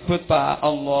 Pak, nyebut Pak,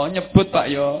 Allah, nyebut Pak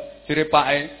yo. Dire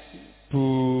pake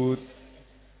but.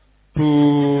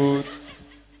 But.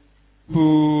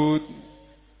 But.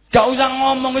 Gak usah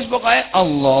ngomong wis pokoke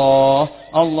Allah,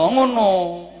 Allah ngono.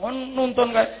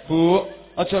 Nuntun kae, Bu,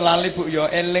 aja lali Bu yo,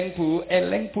 eling Bu,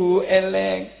 eling Bu,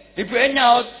 eling. Ibuke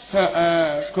nyaut,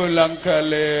 heeh,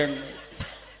 golang-galing.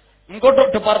 Engko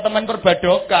tok departemen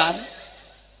perbadokan.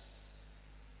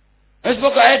 Wis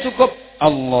pokoke cukup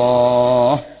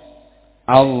Allah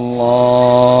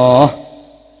Allah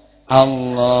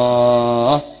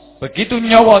Allah. Begitu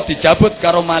nyawa dicabut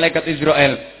karo malaikat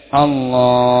Israel.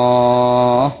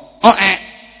 Allah.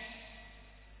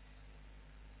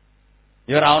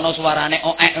 Ya ora ana suarane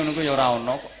ngono ku ya ora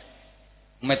ana kok.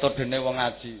 Metodene wong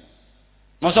ngaji.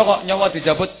 Masa kok nyawa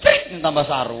dijabut cek tambah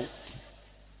saru.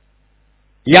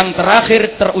 Yang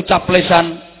terakhir terucap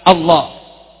lesan Allah.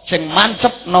 Sing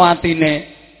mancep no atine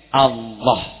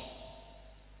Allah.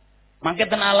 Mangke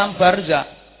ten alam barzah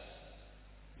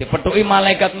dipethuki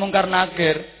malaikat mungkar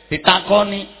nakir,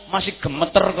 ditakoni masih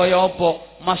gemeter kaya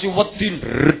apa, masih wedi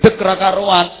ndredeg ra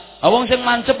karuan. Wong sing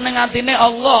mancep ning atine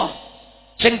Allah,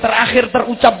 sing terakhir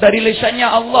terucap dari lisannya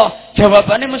Allah,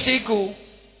 jawabannya mesti iku.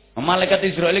 Malaikat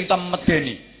Israel kita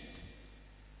medeni.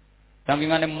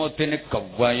 Sampingane medeni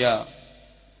gawaya.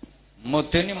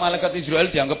 Medeni malaikat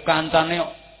Israel dianggap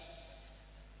kancane.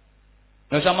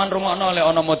 Lah sampean rungokno oleh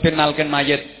ana modin nalken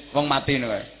mayit wong mati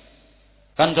niku.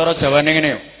 Kan cara Jawane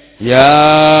ngene. Ya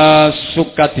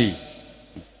Sukadi.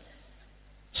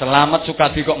 Selamat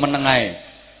Sukadi kok meneng ae.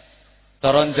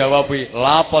 Cara Jawa kuwi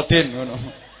lapodin ngono.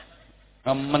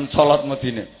 Mencolot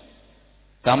modine.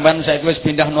 Sampeyan saiki wis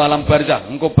pindah no alam barzah.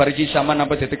 Engko bar iki sampean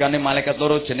apa ditekani malaikat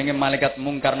loro jenenge malaikat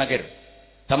mungkar nakir.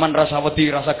 Sampeyan rasa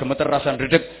wedi, rasa gemeter, rasa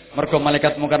ndredeg mergo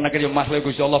malaikat mungkar nakir yo makhluk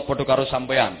Gusti Allah padha karo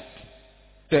sampeyan.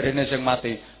 Derene sing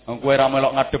mati, kowe ra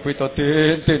melok ngadepi to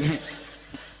den.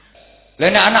 Lah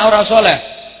nek anak ora saleh,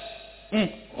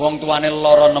 wong tuane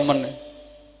lara nemen.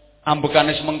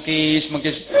 Ambekane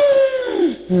semengkis-mengkis.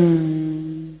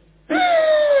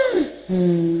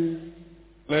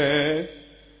 Le,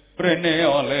 prene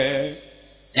oleh.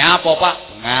 Nyapa, Pak?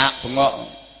 Bengak.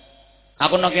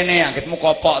 Aku nang kene anggitmu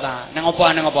kopok ta. Nang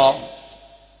apa nang apa?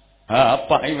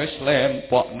 Apa wis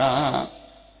lempok nak.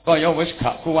 Kaya wis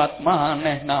gak kuat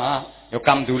maneh nak. Ya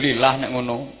alhamdulillah nek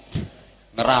ngono.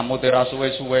 Ngeramut ora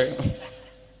suwe-suwe.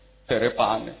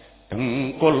 Derepane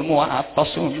dengkulmu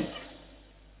atos.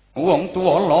 Wong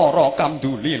tuwa lara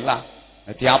alhamdulillah.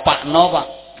 Dadi apakno, Pak.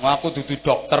 Aku dudu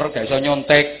dokter gak iso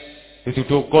nyontek. Dudu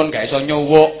dukun gak iso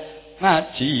nyuwuk.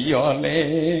 Ngaji yo le,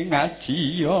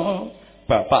 ngaji yo.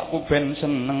 Bapakku ben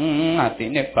seneng,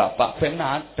 atine bapak ben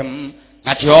adem.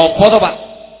 Ngaji apa to, Pak?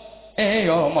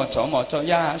 Yo maca-maca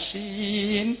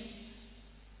Yasin.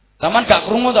 Sampeyan gak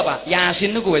krungu to, Pak?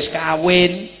 Yasin niku wis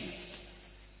kawin.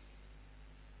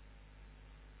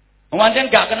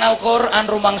 Pancen gak kenal Quran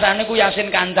rumangsane ku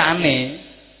Yasin kancane.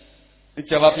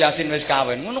 Dijawab Yasin wis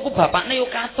kawin. Ngono ku bapakne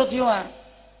yo katut yo.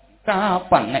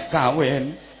 Kapan nek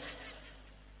kawin?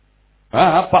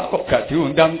 Bapak kok gak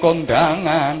diundang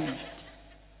kondangan?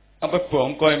 Sampai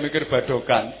bongkoe mikir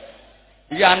badokan.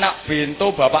 Iki anak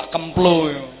bento bapak kemplo.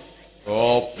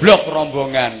 Goblok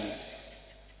rombongan.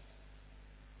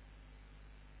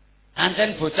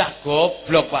 Ancen bocah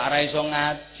goblok Pak ra iso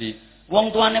ngaji.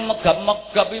 Wong tuane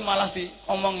megap-megap iki malah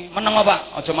diomongi, "Meneng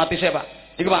Pak, aja mati sik,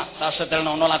 Pak." Iki Pak, tak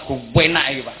setelno lagu enak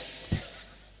iki, Pak.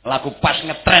 Lagu pas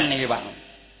ngetren iki, Pak.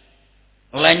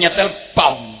 Oleh nyetel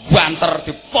banter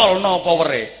dipolno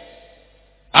powere.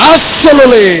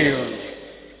 Asolole.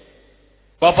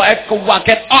 Bapake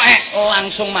kewaget oek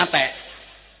langsung mate.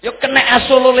 Yo kena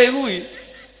asolole kuwi.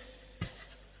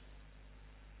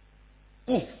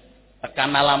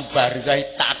 Tekan alam barzah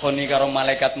takoni karo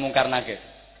malaikat mungkar nakir.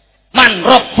 Man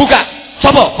rob buka,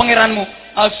 sapa pangeranmu?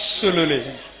 Asulule.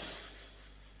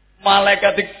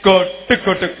 Malaikat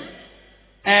digodheg-godheg.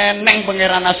 Eneng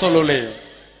pangeran asulule.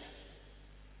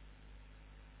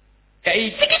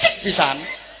 Kayak cik-cik pisan.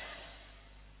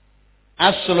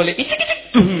 Asulule cik-cik.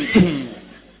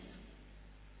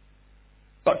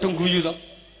 Kok tungguyu to?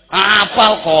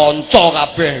 Apal kanca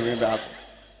kabeh kowe mbak aku.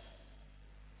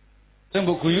 Sing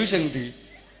mbok guyu sing ndi?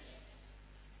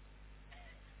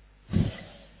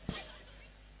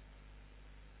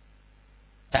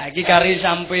 Saiki kari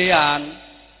sampean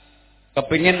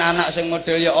kepingin anak sing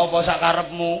model ya apa sak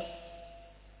karepmu.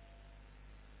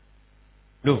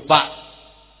 Lho Pak,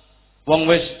 wong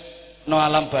wis no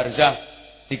alam barzah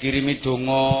dikirimi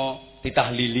donga,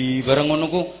 ditahlili, bareng ngono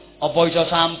ku apa iso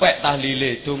sampe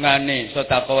tahlile, dongane,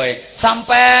 sedekahe,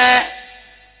 sampe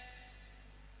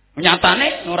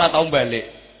nyatane ora tau balik.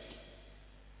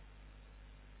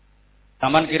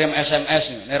 Saman kirim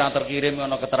SMS, nek ora terkirim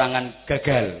ana keterangan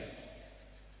gagal.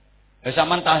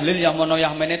 Saman tahlil yang mono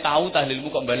yang mene tahu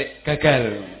tahlilmu kok balik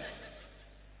gagal.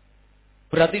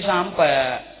 Berarti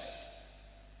sampai.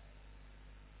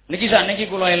 Niki sakniki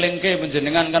kula elingke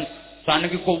panjenengan kan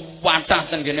sakniki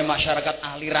kuwatah teng kene masyarakat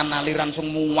aliran-aliran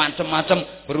semua macam-macam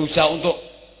berusaha untuk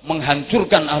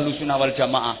menghancurkan Ahlussunnah wal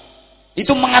Jamaah.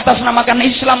 Itu mengatasnamakan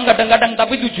Islam kadang-kadang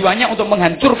tapi tujuannya untuk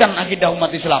menghancurkan akidah umat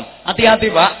Islam.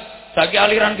 Hati-hati, Pak. Bagi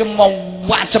aliran ke mau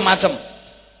macam-macam.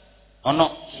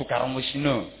 Ono Soekarno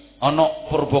ana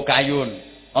Purbakayun,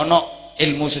 ana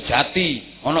ilmu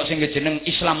sejati, ana sing jeneng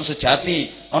Islam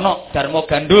sejati, ana Dharma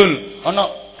Gandul,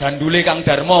 ana gandule Kang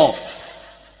Dharma.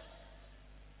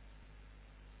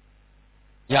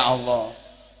 Ya Allah.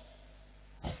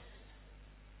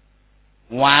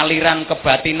 Waliran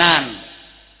kebatinan.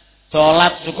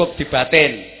 Salat cukup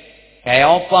dibatin.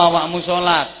 Kayak apa awakmu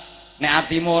salat? Nek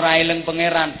atimu ora eling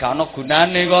pangeran, gak ana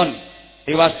gunane kon.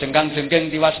 Tiwas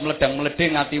jengkang-jengking, tiwas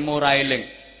meledang-meleding atimu ora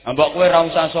eling. Mbok kowe ora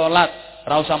usah salat,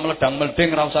 ora usah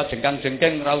meledang-meleding, ora usah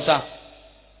jengkang-jengking, ora usah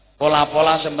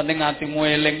pola-pola, sing penting atimu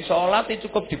eling. Salat iki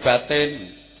cukup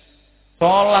dibatin.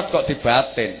 Salat kok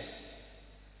dibatin.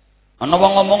 Ana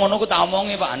wong ngomong ngono ku tak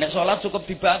omongi, Pak, nek salat cukup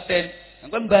dibatin.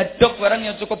 Kowe mbadhok barang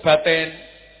ya cukup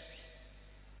batin.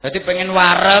 Jadi pengen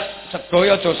wareg, sego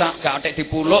ya aja sak gak atik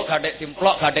dipuluk, gak atik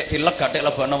dimplok, gak atik dileg, gak atik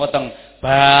lebokno weteng.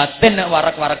 Batin nek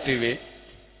wareg-wareg dhewe.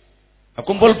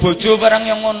 Kumpul bojo barang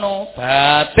yang ngono,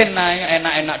 batin ae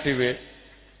enak-enak dhewe.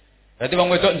 Dadi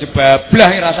wong wedok njebablah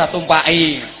rasa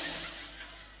tumpaki.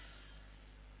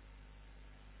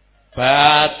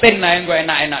 Batin ae kok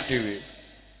enak-enak dhewe.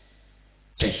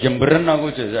 Jemberen aku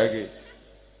jajake.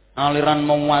 Aliran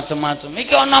mau macam-macam.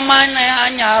 Iki ana maneh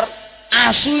anyar,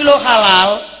 asu lho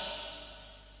halal.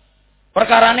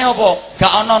 Perkarane apa?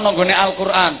 Gak ana nang gone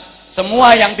Al-Qur'an.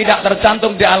 Semua yang tidak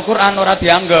tercantum di Al-Qur'an ora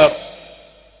dianggap.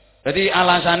 Jadi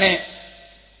alasannya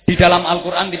di dalam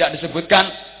Al-Quran tidak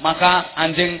disebutkan, maka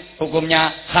anjing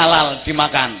hukumnya halal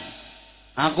dimakan.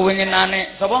 Aku ingin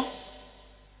aneh, siapa?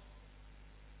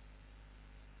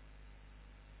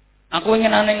 Aku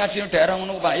ingin aneh ngaji daerah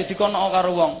ngono, Pak. Ya dikono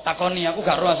karo wong, takoni aku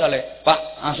gak roh asale.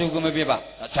 Pak, asu hukumnya piye,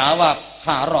 Pak? Jawab,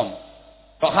 haram.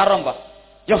 Kok haram, Pak?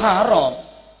 Ya haram.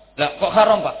 Lah kok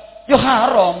haram, Pak? Ya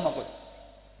haram aku.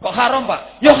 Kok haram, Pak?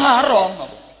 Ya haram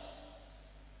aku.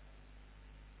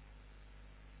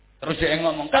 Terus dia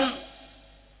ngomong, kan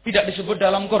tidak disebut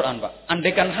dalam Quran, Pak.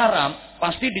 Andaikan haram,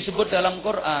 pasti disebut dalam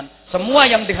Quran. Semua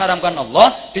yang diharamkan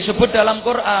Allah disebut dalam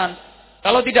Quran.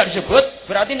 Kalau tidak disebut,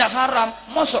 berarti tidak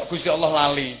haram. Mosok Gusti Allah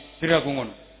lali. Tidak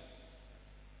ngono.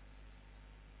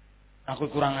 Aku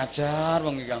kurang ajar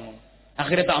wong iki kanggo.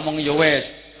 Akhire tak omong ya wis,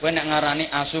 kowe nek ngarani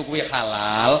asu kuwi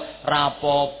halal,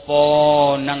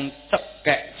 rapopo nang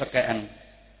cekek-cekeken.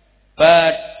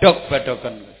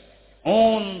 Badok-badoken.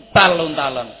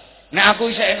 Untal-untalan. Nek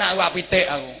aku isih enak wak pitik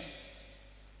aku.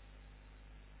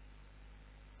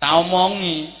 Tak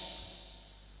omongi.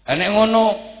 Nek ngono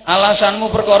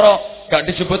alasanmu perkara gak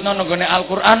disebutno nang gone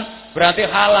Al-Qur'an berarti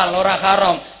halal ora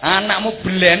haram. Anakmu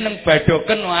bleneng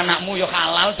badoken anakmu ya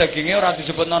halal dagingnya ora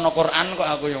disebutno nang Qur'an kok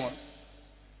aku yo.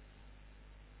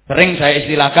 Sering saya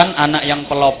istilahkan anak yang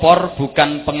pelopor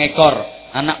bukan pengekor,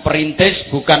 anak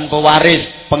perintis bukan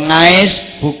pewaris,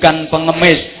 pengais bukan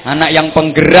pengemis, anak yang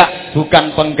penggerak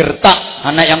bukan penggertak,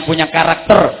 anak yang punya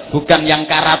karakter, bukan yang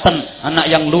karaten, anak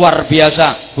yang luar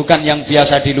biasa, bukan yang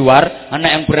biasa di luar, anak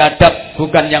yang beradab,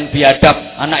 bukan yang biadab,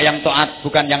 anak yang taat,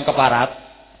 bukan yang keparat.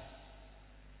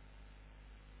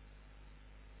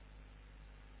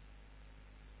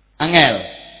 Angel,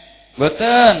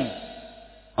 mboten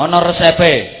ana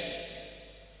resepe.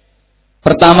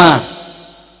 Pertama,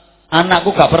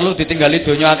 anakku gak perlu ditinggali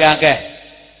donya akeh-akeh.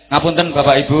 Ngapunten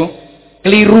Bapak Ibu,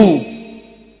 keliru.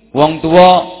 Wong tua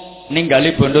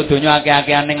ninggali bondo donya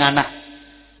akeh-akehan ning anak.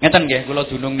 Ngeten nggih kula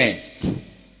dunungne.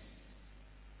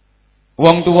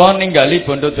 Wong tua ninggali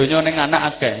bondo donya ning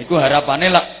anak akeh. Iku harapane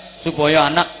lak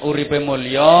supaya anak uripe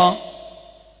mulya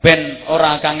ben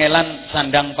ora kangelan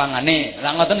sandang pangane.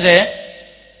 Lah ngoten sih.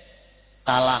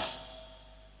 Salah.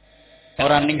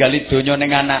 Ora ninggali donya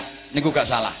ning anak niku gak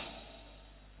salah.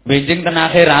 Benjing ten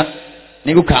akhirat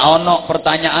niku gak ono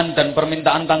pertanyaan dan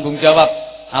permintaan tanggung jawab.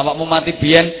 Awakmu mati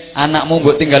biyen, anakmu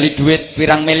mbok tinggali duit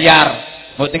pirang miliar,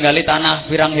 mbok tinggali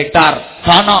tanah pirang hektar.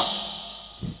 Gak ono.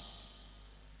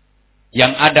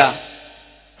 Yang ada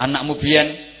anakmu biyen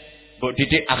mbok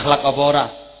didik akhlak apa ora?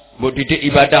 Mbok didik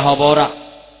ibadah apa ora?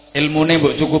 Ilmune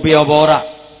mbok cukupi apa ora?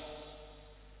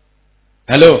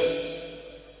 Halo.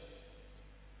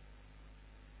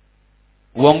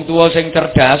 Wong tua sing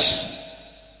cerdas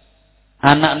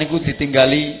anak niku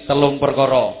ditinggali 3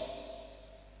 perkara.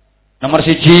 Nomor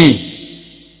 1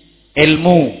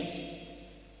 ilmu.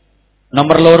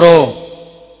 Nomor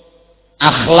 2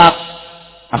 akhlak,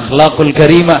 akhlakul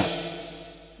karimah.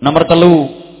 Nomor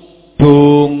 3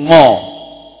 donga.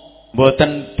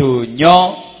 Mboten donya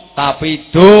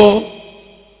tapi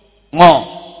donga.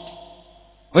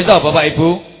 Wis ta Bapak Ibu?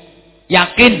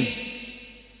 Yakin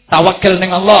tawakal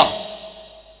ning Allah.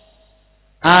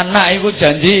 Anak iku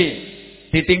janji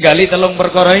ditinggali 3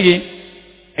 perkara iki.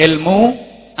 Ilmu,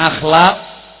 akhlak,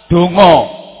 donga.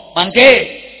 Mangke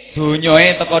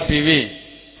donyae teko dhewe.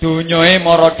 Donyae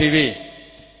mara dhewe.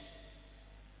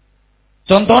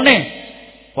 Contone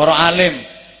para alim,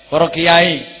 para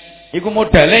kiai iku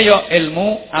modale ya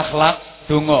ilmu, akhlak,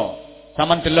 donga.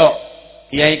 Saman delok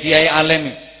kiai-kiai alim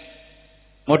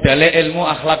modale ilmu,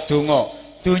 akhlak, donga.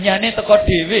 Donyane teko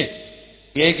dhewe.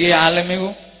 Kiai-kiai alim iku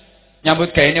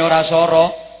nyambut gaene ora soro,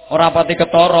 ora pati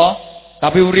ketara,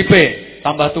 tapi uripe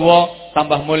tambah tuwa,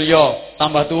 tambah mulya,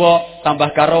 tambah tuwa, tambah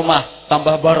karomah,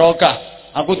 tambah barokah.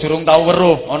 Aku durung tau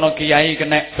weruh ana kiai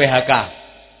kena PHK.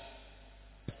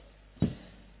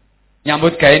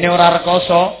 Nyambut gaene ora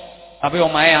rekoso, tapi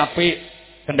omahe apik,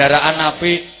 kendaraan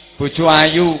apik, bojo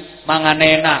ayu,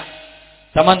 mangane enak.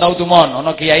 Saman tau tumon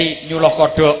ana kiai nyuluh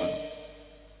kodhok.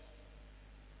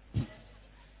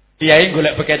 Kiai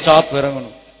golek bekecot bareng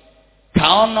ngono. Gak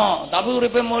ono, tapi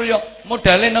uripe mulya.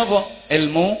 Modale napa?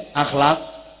 Ilmu, akhlak,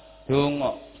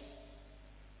 donga.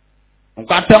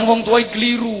 Kadang wong tuwa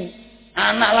keliru.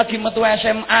 Anak lagi metu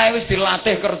SMA wis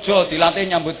dilatih kerja, dilatih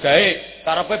nyambut gawe,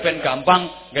 karepe ben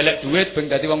gampang golek duit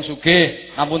ben dadi wong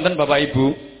sugih. Ngapunten Bapak Ibu.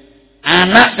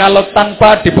 Anak kalau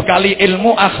tanpa dibekali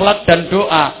ilmu, akhlak dan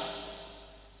doa,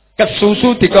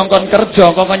 kesusu dikongkon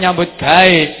kerja, kongkon nyambut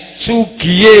gawe,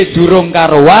 sugihe durung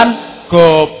karuan,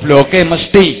 gobloke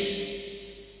mesti.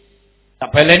 Tak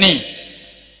baleni.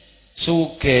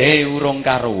 Sugih urung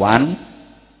karuan,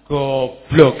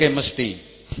 gobloke mesti.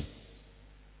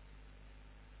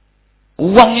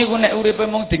 Uang iku nek uripe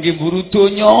mung dinggo mburu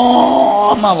donya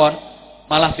mawon,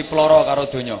 malah diploro karo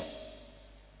donya.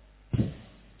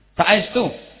 Saestu.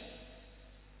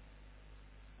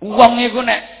 Uang iku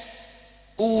nek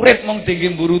urip mung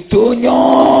dinggo mburu donya,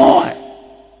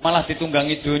 malah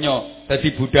ditunggangi donya, dadi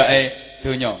budake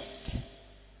donya.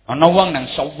 Ana wong nang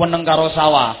seneng karo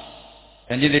sawah.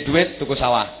 Janji ndek dhuwit tuku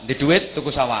sawah, ndek dhuwit tuku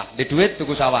sawah, ndek dhuwit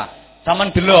tuku sawah. Saman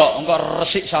delok engko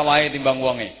resik sawahe timbang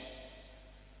wonge.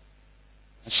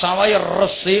 Sawahe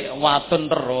resik watun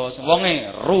terus,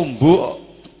 wonge rumbuk.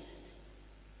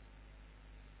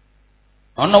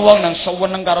 Ana wong nang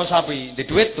seneng karo sapi, ndek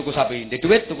dhuwit tuku sapi, ndek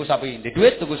dhuwit tuku sapi, ndek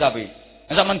dhuwit tuku sapi.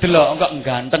 Saman delok engko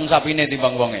ganteng sapine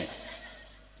timbang wonge.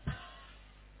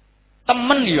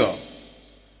 Temen yo.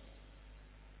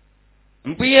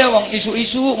 Piye wong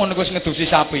isu-isu ngono wis ngedusi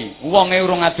sapi, wonge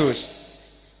urung adus.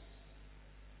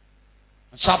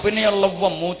 Sapine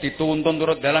lewemu dituntun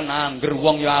turut dalan angger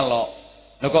wong ya alok.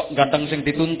 Lha kok ganteng sing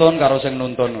dituntun karo sing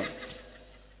nuntun.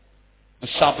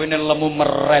 Sapine lemu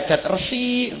merecet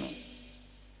resik.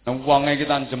 Wonge iki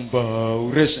tan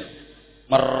jembauris.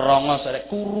 Merongos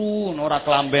arek kuru ora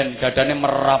klamben, dadane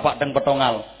merapak teng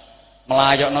petongal.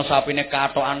 Melayokno sapine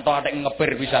katokan tok atik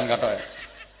ngepir pisan katoke.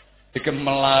 Iki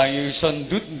melayu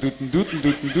sendut ndut.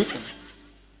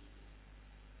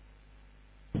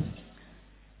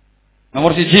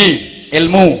 Nomor 1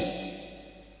 ilmu.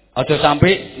 Aja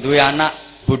sampai duwe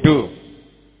anak bodoh.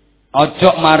 Ojo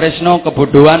maresno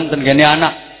kebodohan ten gene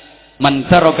anak. Man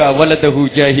taraka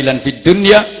waladahu jahilan fid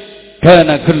dunya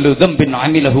kana kullu dzambin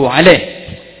 'amilahu 'alaih.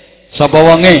 Sapa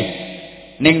wonge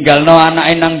ninggalno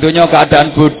anake nang donya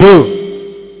keadaan bodoh,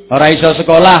 ora iso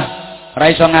sekolah, ora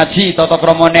iso ngaji, tata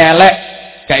kramane elek,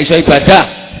 gak iso ibadah.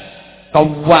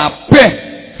 Kabeh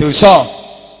dosa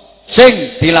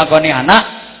sing dilakoni anak,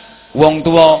 wong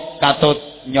tuwa katut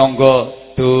nyangga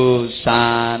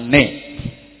dosane.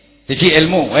 Siji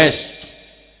ilmu, wes.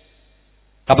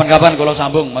 Kapan-kapan kalau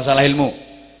sambung masalah ilmu.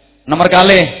 Nomor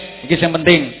kalih, iki sing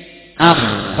penting,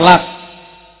 akhlak.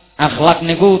 Akhlak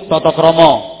niku tata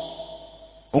krama.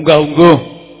 Unggah-ungguh,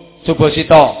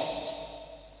 subasita.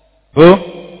 Bu?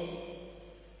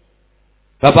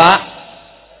 Bapak?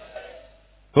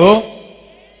 Bu?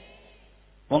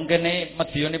 Wong kene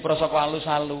Madiun iki prasaka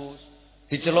halus-halus.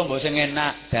 Diceluk mbok sing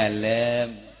enak,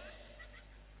 dalem.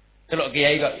 Celuk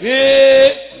kiai kok.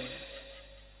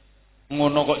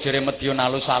 Ngono kok jere Madiun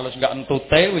halus-halus enggak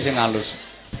entute wis sing halus.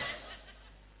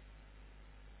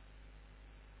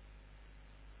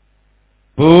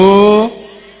 Bu,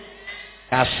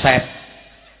 kaset.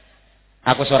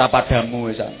 Aku suara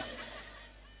padamu wis.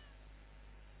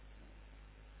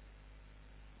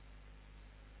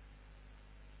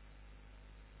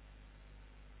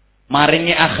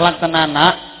 Maringi akhlak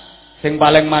tenanak sing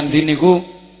paling mandi niku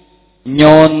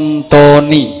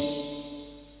nyontoni.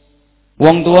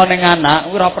 Wong tua ning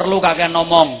anak ora perlu kakean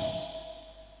ngomong.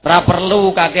 Ora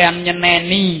perlu kakean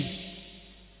nyeneni.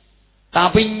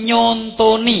 Tapi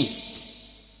nyontoni.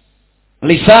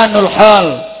 Lisanul hal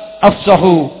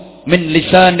afsahu min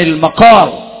lisanil maqal.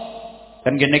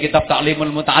 Kan gini kitab Ta'limul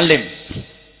Muta'allim.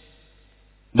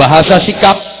 Bahasa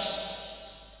sikap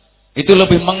itu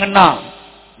lebih mengena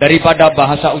daripada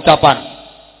bahasa ucapan.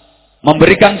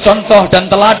 Memberikan contoh dan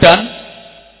teladan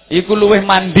iku luwih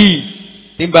mandi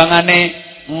timbangane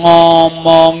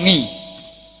ngomongi.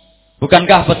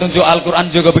 Bukankah petunjuk Al-Quran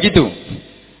juga begitu?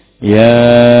 Ya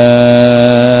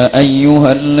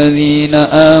ayyuhalladzina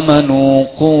amanu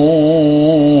qu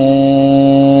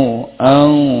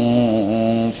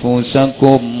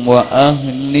anfusakum wa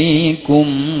ahlikum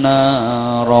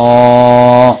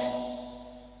nara.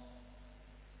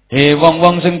 He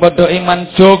wong-wong sing padha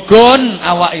iman jogon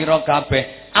awakira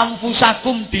kabeh.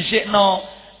 Anfusakum dhisikno,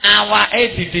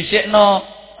 awake didhisikno,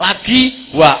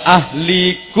 lagi wa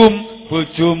ahlikum,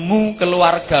 bojomu,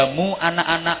 keluargamu,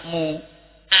 anak-anakmu,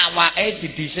 awake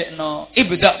didhisikno.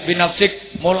 Ibda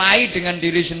binafsik, mulai dengan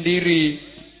diri sendiri.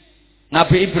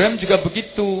 Nabi Ibrahim juga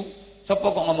begitu.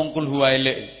 Sapa kok ngomong kul huwa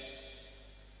ilik?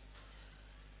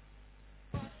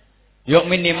 Yuk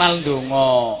minimal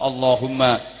donga,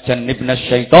 Allahumma jannibna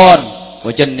syaiton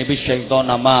wa jannibis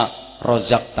syaitona ma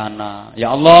razaqtana. Ya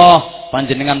Allah,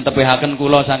 panjenengan tebihaken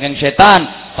kula saking setan,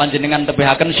 panjenengan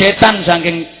tebihaken setan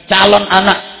saking calon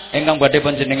anak ingkang badhe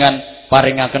panjenengan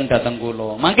paringaken dhateng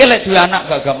kula. Mangke lek duwe anak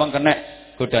gak gampang kena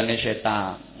godane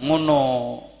setan. Ngono.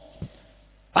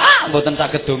 Pak, mboten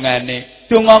saged dongane.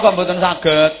 Donga kok mboten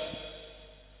saged.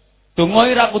 Donga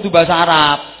ora kudu basa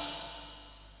Arab.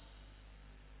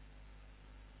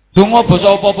 Donga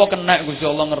basa apa-apa kena Gusti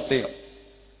Allah ngerti kok.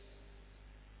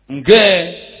 Nggih.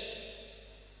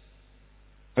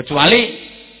 Kecuali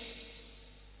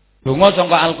donga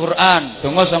sangka Al-Qur'an,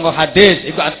 donga sangka hadis,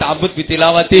 iku at-ta'abbud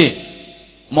bitilawati.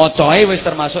 Macae wis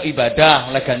termasuk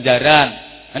ibadah oleh ganjaran.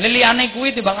 Ane liyane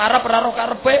kuwi timbang Arab ora roh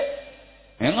karepe.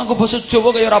 Ya nganggo basa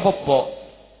Jawa kaya ora apa-apa.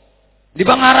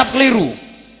 Timbang Arab keliru.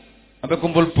 Sampai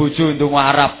kumpul bojo ndonga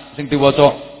Arab sing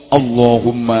diwaca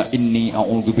Allahumma inni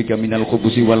a'udzubika minal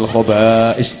khubusi wal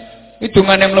khaba'is. Itu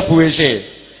dongane mlebu WC.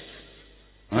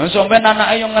 Nah, sampeyan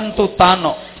anake yo ngentutan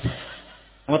kok.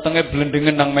 Wetenge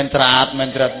blendengen nang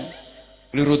mencrat-mencrat.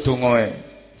 Keliru dongae.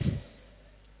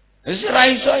 Wis ora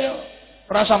iso yo.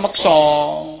 Rasa meksa.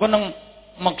 Engko nang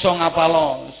meksa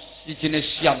ngapalo sijine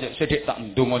siap yo sithik tak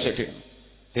ndonga sithik.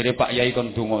 Dire Pak Yai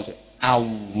kon ndonga sik.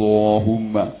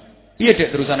 Allahumma. Piye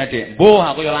Dik terusane Dik? Mbuh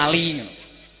aku yo lali.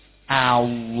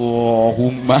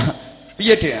 Allahumma.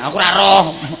 Piye Dik? Aku ora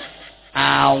roh.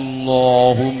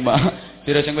 Allahumma.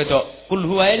 Dire sing wedok, kul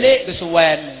huwa ilik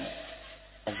kesuwen.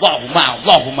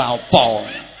 Allahumma apa.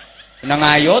 Nang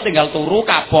ayo tinggal turu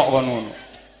kapok kono.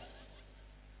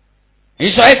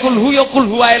 Iso ae kul hu ya kul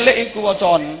huwa ilik iku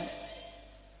wacane.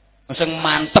 Sing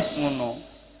mantep ngono.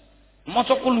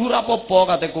 Maca kul hu ora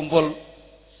apa-apa kate kumpul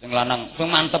sing lanang, sing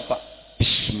mantep Pak.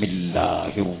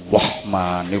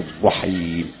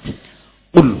 Bismillahirrahmanirrahim.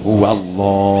 Qul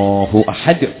huwallahu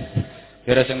ahad.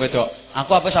 Kira sing wedok, aku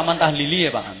apa sampean tahlili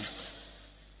ya, Pak?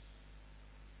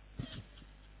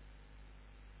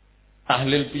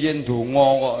 tahlil piye ndonga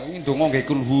kok. Iki ndonga nggih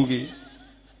kulhu iki.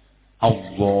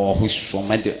 Allahus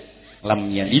samad lam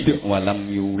yalid wa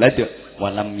lam yulad wa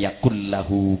lam yakul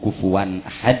lahu kufuwan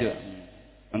ahad.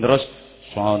 Terus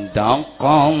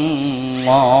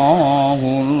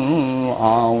Shadaqallahul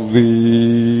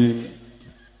azim.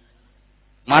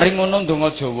 Mari ngono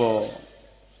ndonga Jawa.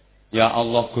 Ya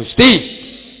Allah Gusti,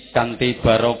 kanthi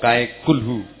barokahe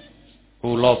kulhu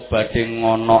kula badhe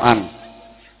ngonoan.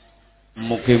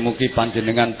 Mugi-mugi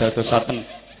panjenengan dadosaken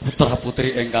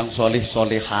putra-putri ingkang salih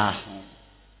salihah.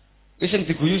 Iki sing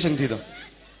diguyu sing ndi to?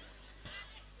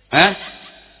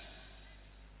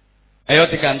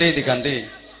 Ayo diganti.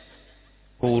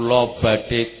 Kula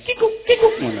badhe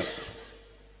kikuk ngono.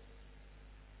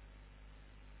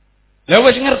 Lah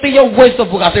wis ngerti ya wis to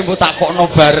bukate mbok takokno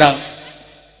barang.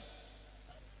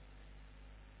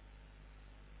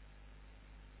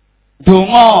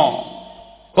 Donga.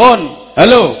 Kon,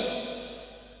 halo.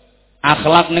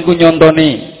 Akhlak niku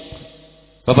nyontoni.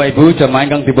 Bapak Ibu jamaah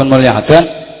ingkang dipun mulyakaken.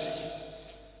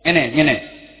 Ngene.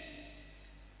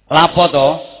 Lapo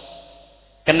to?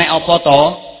 Kenek apa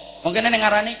to? Mungkin ini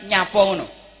ngarani nyapo ngono.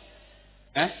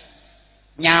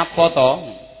 Nyapo to?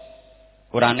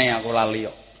 Kurane aku lali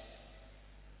kok.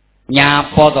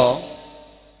 Nyapo to?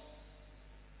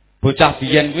 Bocah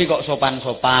biyen kuwi kok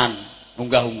sopan-sopan,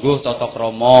 unggah-ungguh tata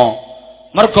krama.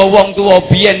 Mergo wong tuwa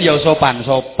biyen ya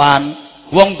sopan-sopan,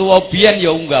 wong tuwa biyen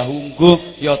ya unggah-ungguh,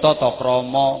 ya tata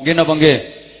krama. Nggih napa nggih?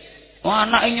 Wah,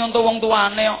 anake nyonto wong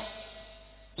tuane kok.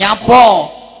 Nyapo?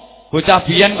 Bocah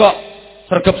biyen kok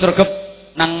sregep-sregep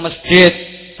nang masjid,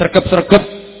 sregep-sregep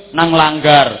nang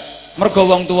langgar. Mergo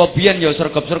wong tuwa biyen ya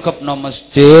sregep-sregep nang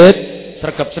masjid,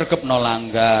 sregep-sregep nang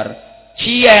langgar.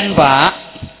 Cien, Pak.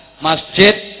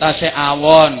 Masjid tasih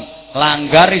awon,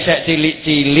 langgar isek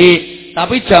cilik-cilik,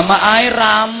 tapi jamaahe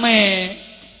rame.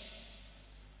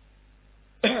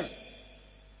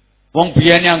 Wong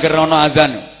biyen yang ngerono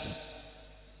azan.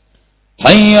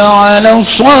 Hayya 'alas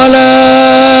shalah.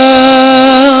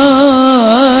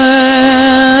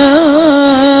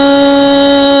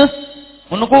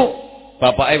 Menunggu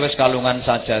bapake wis kalungan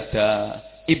sajadah,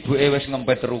 ibuke wis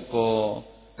ngempet ruko.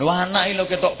 Lho anake lho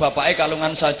ketok bapake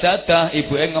kalungan sajadah,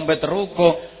 ibuke ngempet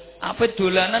ruko. Ape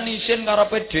dolanan isin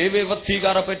karepe dhewe, wedi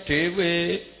karepe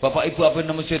dhewe. Bapak ibu ape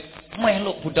nang masjid,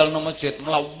 meluk budal nang masjid,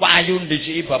 mlayu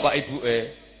ndhisiki bapak ibuke.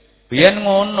 Biyen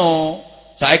ngono,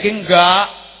 saiki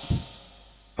enggak.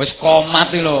 Wis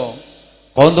komat iki lho.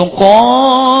 Qadung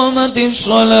qamatis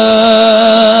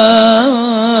shalah,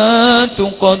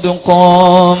 qadung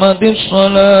qamatis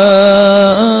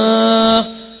shalah.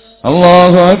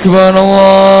 Allahu akbar,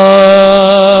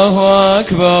 Allahu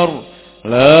akbar.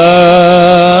 La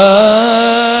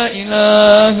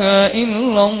ilaha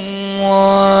illallah.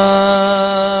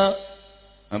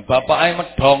 Bapake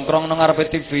medhongkrong nang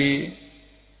ngarepe TV.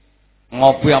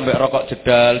 Ngopi ambek rokok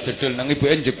jedal nang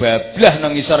ibuke jebablah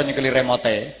nang ngisor nyekeli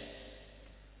remote.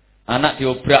 Anak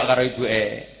diobrak karo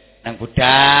ibuke nang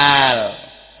budal.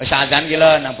 Wis azan ki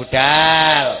lho nang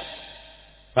budal.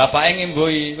 Bapake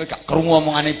ngimbohi, kowe gak krungu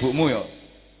omongane ibumu ya.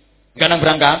 Enggak nang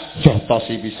berangkat,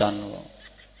 jotosi pisan.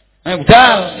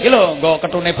 Budal, iki lho nggo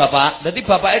ketune bapak. Dadi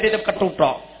bapake tetep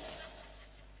ketuthok.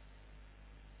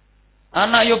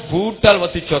 Anak yo budal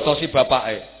wedi jotosi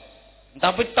bapake.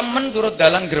 Tapi temen turut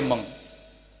dalan gremeng.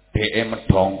 Dheke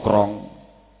medhongkrong.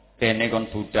 Kene kon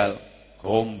budal,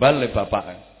 gombal le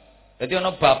bapake. Dadi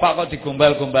ana bapak kok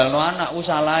digombal-gombalno anak ku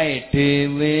salahe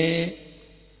dhewe.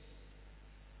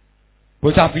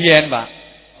 Bocah biyen, Pak.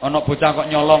 Ana bocah kok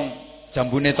nyolong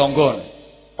jambune tangga.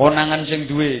 Konangan sing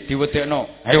duwe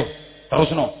diwedekno. Ayo,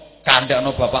 terusno.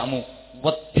 Kandhakno bapakmu.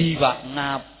 Wedi, Pak,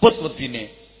 ngaput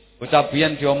wedine. Bocah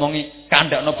biyen diomongi,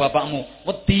 kandhakno bapakmu.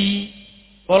 Wedi.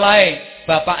 Polahe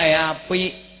bapake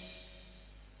apik.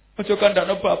 Aja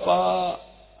kandhakno bapak.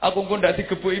 Aku engko ndak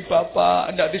digebuki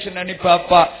bapak, ndak diseneni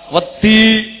bapak. Wedi.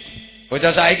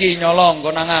 Bocah saiki nyolong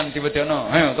konangan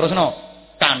diwedekno. Ayo, terusno.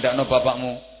 Kandhakno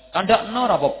bapakmu. Kandakno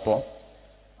ora apa-apa.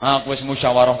 Aku wis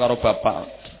musyawarah karo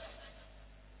bapak.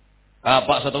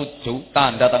 Bapak setuju,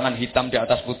 tanda tangan hitam di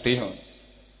atas putih.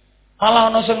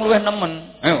 Malah ana sing luwih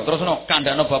nemen. Ayo terusno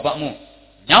kandakno bapakmu.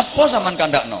 Nyapa sampean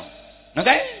kandakno? Nah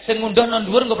kae sing ngundang nang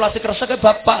dhuwur nggo plastik resek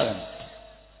bapak kan.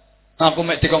 Aku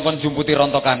mek dikongkon jumputi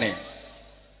rontokane.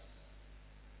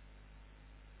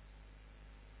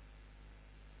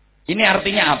 Ini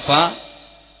artinya apa?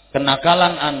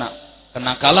 Kenakalan anak,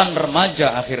 kenakalan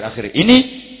remaja akhir-akhir ini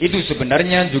itu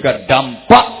sebenarnya juga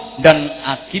dampak dan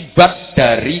akibat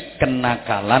dari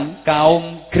kenakalan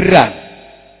kaum gerang.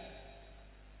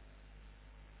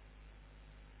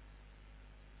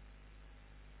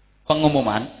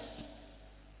 Pengumuman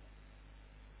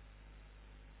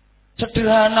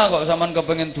Sederhana kok sampean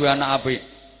kepengin duwe anak apik.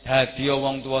 Dadi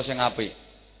wong tuwa sing apik.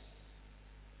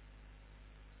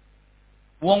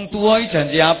 Wong tuwa iki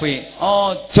janji apik.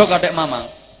 Aja kathek mamang.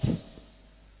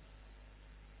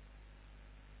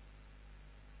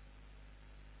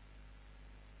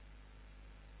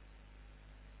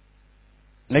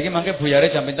 Lagi mangke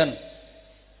buyare jam pinten?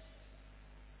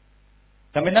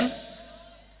 Jam pinten?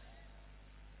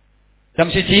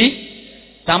 Jam 1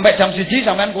 sampai jam 1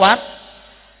 sampean kuat?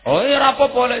 Oh iya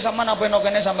rapopo lek sampean apa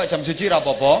kene sampai jam 1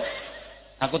 rapopo.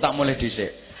 Aku tak mulai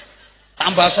dhisik.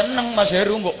 Tambah seneng Mas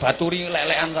Heru mbok baturi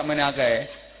lelekan sampeyan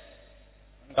akeh.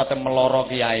 Kate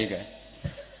meloro kiai kae.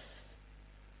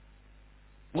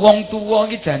 Wong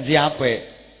tuwa iki janji apik.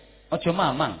 Aja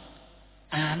mamang.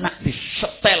 Anak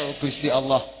disetel Gusti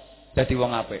Allah dadi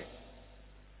wong apik.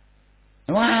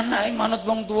 Anak manut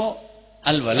wong tuwa.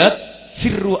 Al walad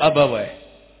sirru abawai.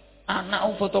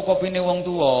 Anak fotokopine wong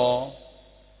tuwa.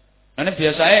 Nek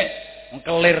biasae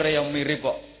kelir ya mirip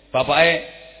kok. Bapake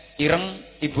ireng,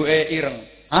 ibuke ireng.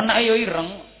 Anake ya ireng.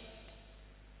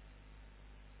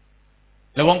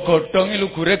 Lah wong godhong iki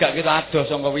lugure gak kita adoh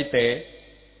saka wite.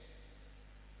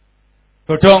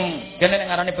 Godhong kene nek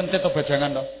ngarani pencet to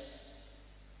bajangan to.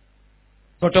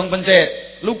 Godhong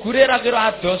pencet, lugure ra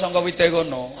kira adoh saka wite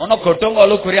kono. Ana godhong kok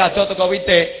lugure adoh teko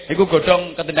wite, iku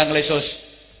godhong ketendang lesus.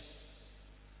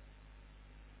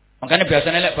 Makanya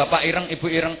biasanya lek bapak ireng, ibu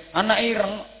ireng, anak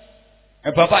ireng.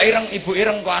 Bapak ireng, ibu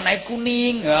ireng kok anake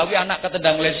kuning, ha kuwi anak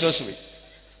ketendang lesus kuwi.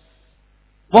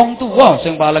 Wong tuwa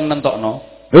sing paling nentokno.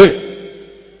 Hei.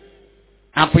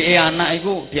 Apike anak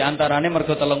iku diantarane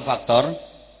mergo 3 faktor.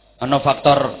 Ana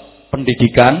faktor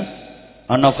pendidikan,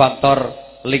 ana faktor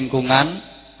lingkungan,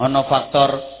 ana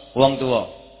faktor wong tua.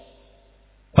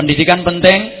 Pendidikan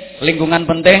penting, lingkungan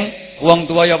penting, wong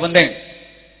tua ya penting.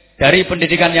 Dari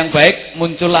pendidikan yang baik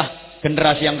muncullah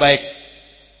generasi yang baik.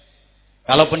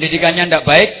 Kalau pendidikannya tidak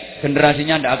baik,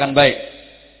 generasinya tidak akan baik.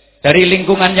 Dari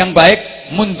lingkungan yang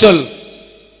baik muncul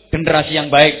generasi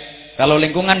yang baik. Kalau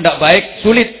lingkungan tidak baik,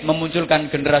 sulit memunculkan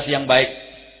generasi yang baik.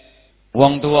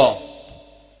 Wong tua.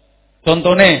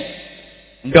 Contohnya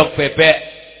ndok bebek.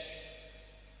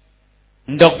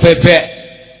 Ndok bebek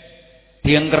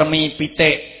diengkermi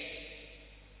pitik.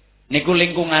 Niku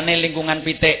lingkungane lingkungan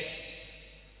pitik.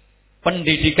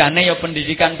 Pendidikane ya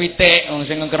pendidikan pitik, wong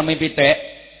sing ngengkermi pitik.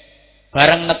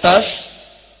 Bareng netes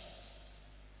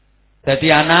dadi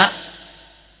anak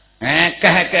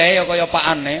keh-keh ya kaya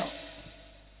pakane.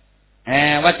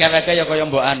 Wek-weke ya kaya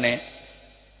mbokane.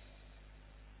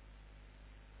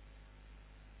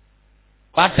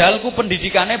 Padahal ku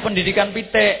pendidikane pendidikan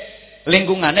pitik,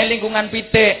 lingkungane lingkungan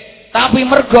pitik. Tapi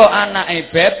mergo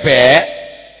anake bebek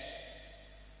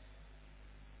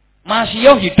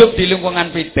masih hidup di lingkungan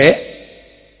pitik,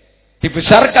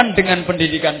 dibesarkan dengan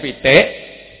pendidikan pitik,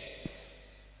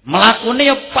 mlakune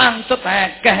ya pancet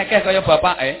keh-keh kaya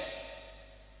bapake.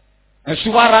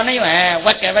 Suarane ya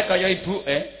wek-wek kaya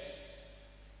ibuke.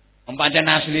 Pancen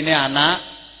asline anak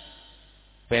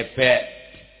bebek.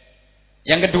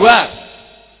 Yang kedua,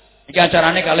 iki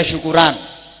acarane kalih syukuran.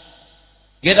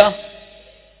 Gitu.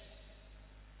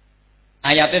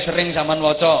 Ayatnya sering sampean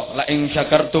waca, la in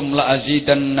syakartum la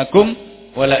azidannakum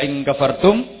wa la in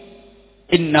kafartum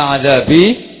inna adzabi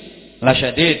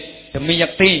lasyadid. Demi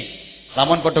yakti,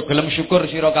 lamun padha gelem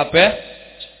syukur sira kabeh,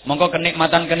 mongko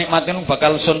kenikmatan-kenikmatan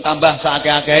bakal sun tambah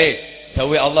saakeh-akehe.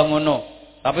 Dawuh Allah ngono.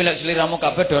 Tapi lek sliramu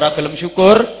kabeh ora gelem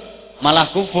syukur, malah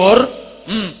kufur,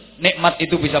 nikmat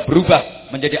itu bisa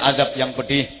berubah menjadi azab yang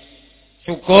pedih.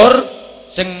 Syukur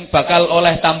sing bakal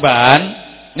oleh tambahan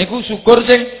niku syukur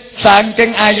sing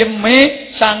saking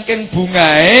ayeme, saking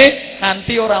bungae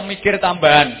nanti ora mikir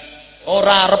tambahan,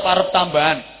 ora arep-arep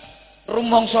tambahan.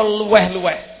 Rumangsa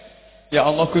luweh-luweh. Ya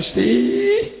Allah Gusti,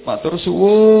 matur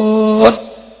suwun.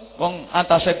 Wong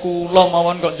atase kula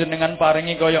mawon kok jenengan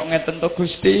paringi kaya ngeten to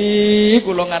Gusti,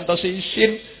 kula ngantos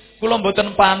isin. Kula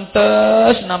mboten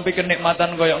pantes nampi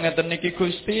kenikmatan kaya ngeten niki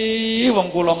Gusti. Wong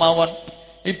kula mawon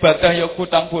ibadah ya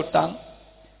kutang-kutang.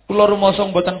 Kula rumangsa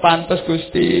mboten pantes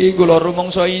Gusti, kula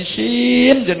rumangsa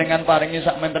isin jenengan paringi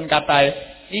sak menten katahe.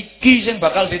 Iki sing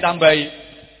bakal ditambahi.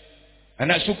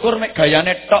 Nek syukur mek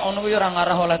gayane tok ngono kuwi ora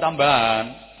ngarah oleh tambahan.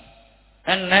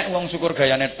 Enek wong syukur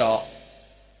gayane tok.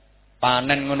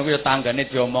 Panen ngono kuwi tanggane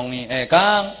diomongi,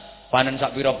 Kang, panen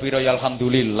sak pira-pira ya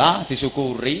alhamdulillah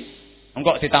disyukuri.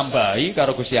 Engko ditambahi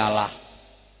karo Gusti Allah.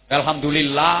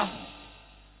 Alhamdulillah.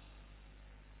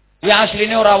 Ya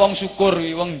asline ora wong syukur,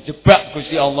 wong jebak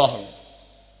Gusti Allah.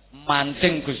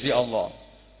 Mancing Gusti Allah.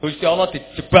 Gusti Allah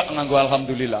dijebak nganggo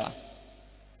alhamdulillah.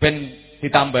 Ben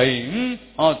ditambahi,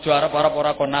 aja arep-arep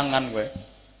ora konangan kowe.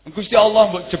 Gusti Allah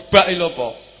mbok jebak lho apa?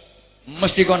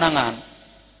 Mesti konangan.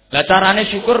 Lah carane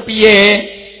syukur piye?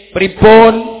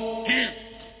 Pripun?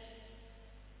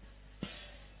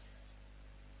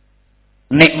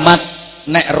 Nikmat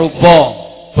nek rupa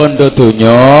bondo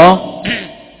donya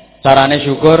carane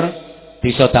syukur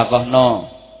disedekahno,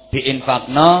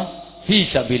 diinfakno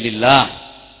fisabilillah.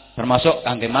 Termasuk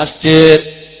kangge masjid,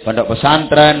 pondok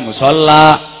pesantren,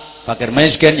 mushola, fakir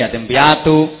miskin, yatim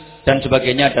piatu dan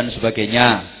sebagainya dan sebagainya.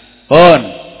 Pun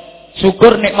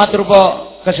syukur nikmat rupa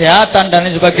kesehatan dan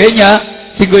lain sebagainya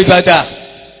singgo ibadah.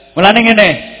 Mulane ngene.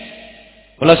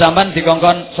 Kula sampean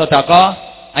dikongkon sedekah,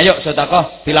 ayo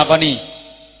sedekah dilakoni.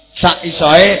 Sak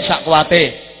isoe, sak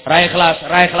kuwate. Ra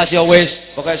ikhlas ya wis,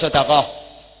 pokoke sedekah.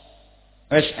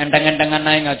 Wis enteng-entengan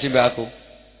ae ngaji mbak aku.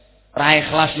 Ra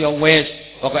ikhlas ya wis,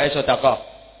 pokoke sedekah.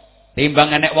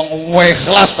 Timbang enek wong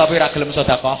ikhlas tapi ra gelem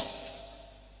sedekah.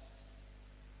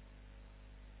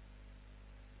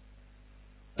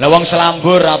 Lah wong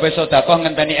selambur ape sedekah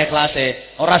ngenteni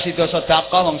ikhlase. Ora sida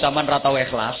sedekah wong sampean ra tau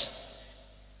ikhlas.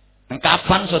 Nang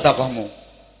kapan sedekahmu?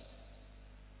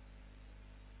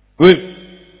 Wih.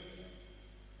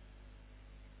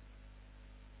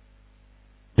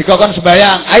 Dikokon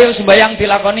sembayang, ayo sembayang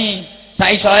dilakoni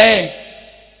sak isoe.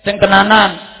 Sing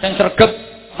tenanan, sing sregep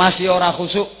masih ora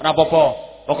khusuk, ora apa-apa.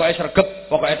 Pokoke sregep,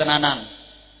 pokoke tenanan.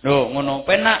 Lho, ngono.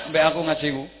 Penak mbek aku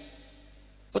ngajiku.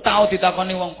 Ku tau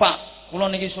ditakoni wong, Pak,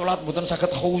 kula niki salat mboten saged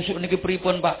khusuk niki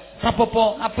pripun, Pak? Ora apa-apa,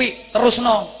 apik,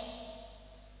 terusno.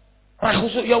 Ora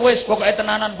khusuk ya wis, pokoke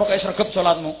tenanan, pokoke sregep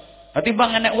salatmu. Lah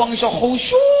timbang enek wong iso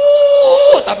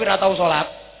khusuk tapi ora tau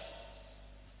salat.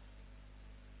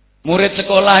 Murid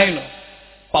sekolah lho,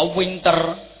 Pak Winter,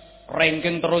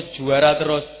 ranking terus, juara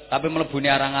terus, tapi mlebune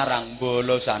arang-arang,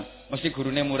 bolosan. Mesti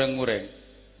gurune muring-muring.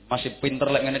 Masih pinter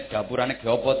lek ngene dapurane ge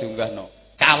apa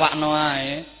diunggahno. Kawakno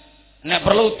ae. Nek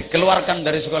perlu dikeluarkan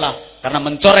dari sekolah karena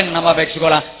mencoreng nama baik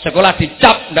sekolah. Sekolah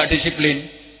dicap ndak disiplin.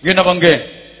 Nggih napa nggih?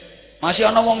 Masih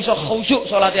ana wong iso khusyuk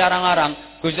salate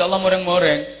arang-arang. Gusti Allah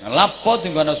muring-muring. Lapo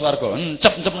diunggahno swarga.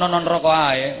 Encep-encep nonon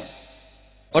neraka ae.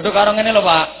 Padha karo ngene lho,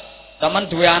 Pak.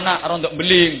 Taman duwe anak rondok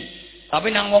beling.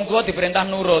 Tapi nang wong tua diperintah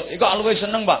nurut. Iku luwih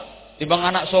seneng, Pak. Timbang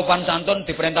anak sopan santun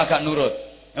diperintah gak nurut.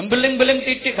 Yang beling-beling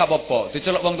titik gak apa-apa.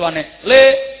 Diceluk wong tuane. Le,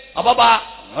 apa Pak?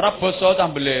 Ora basa cah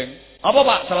beling. Apa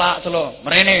Pak? Celak-celuk.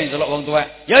 Mrene celuk wong tuwa.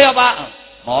 Ya Pak.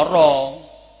 Moro.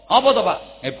 Apa to Pak?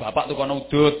 Bapak tuh kono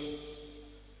udut.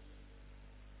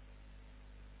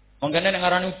 Wong kene nek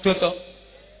ngarani udut to.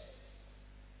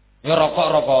 Ya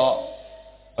rokok-rokok.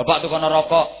 Bapak tuh kono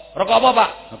rokok. Rokok apa Pak?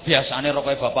 Biasane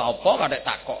rokoke bapak apa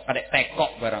kadek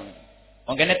tekok barang.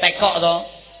 Wong kene tekok to.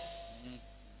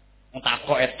 Wong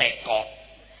takoke tekok.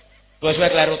 Wis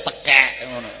wae kleru tekek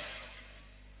ngono.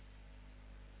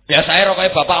 Biasane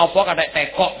rokoke bapak apa kadek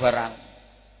tekok barang.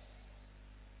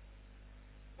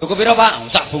 Tuku piro Pak?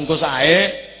 Sak bungkus ae.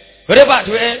 Bere Pak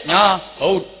duwe? Nah,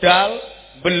 budal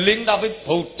beling tapi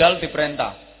budal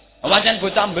diperintah. Pancen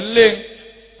bocah beling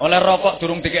oleh rokok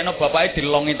durung dikekno bapake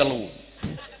dilongi telu.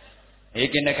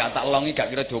 Iki nek gak tak longi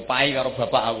gak kira diopahi karo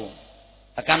bapak aku.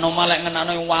 Tekan omah lek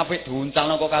ngenano wong apik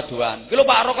diuncalno kok kadoan. Ki lho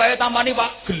Pak rokoke tamani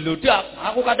Pak gelodak.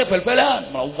 Aku kate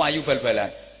bal-balan, mlayu wayu bal-balan.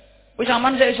 Wis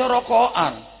sampean sik iso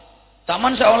rokokan.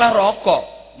 Sampean sik oleh rokok,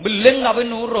 beling tapi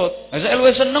nurut. Lah sik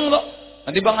luwih seneng kok.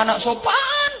 Nanti bang anak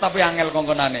sopan tapi angel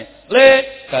kongkonane. Le,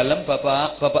 dalem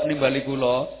bapak nimbali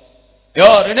kula.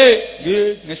 Yo rene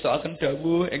nggih ngestokaken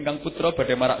dawuh ingkang putra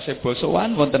badhe marak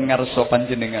sebosowan wonten ngarsa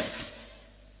panjenengan.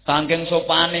 Saking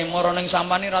sopane mara ning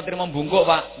sampane ra trimo mbungkuk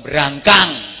Pak, brangkang.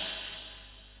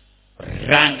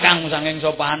 Brangkang saking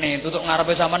sopane, tutuk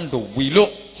ngarepe sampean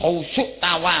ndhuwiluk, khusyuk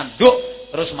tawaduk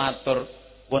terus matur,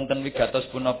 wonten wigatos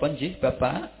punapa nggih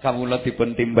Bapak? Kawula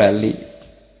dipun timbali.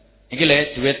 Iki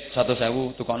le dhuwit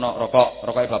 100.000 tukono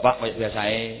rokoke Bapak kaya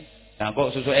biasae. Lah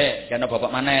kok susuke kena Bapak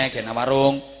maneh, kena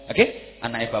warung. Nggih,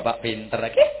 anake Bapak pinter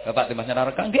nggih. Bapak timbas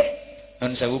nyararkan nggih.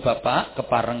 Nun sewu Bapak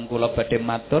kepareng kula badhe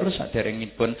matur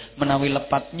saderengipun menawi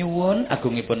lepat nyuwun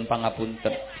agungipun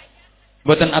pangapunten.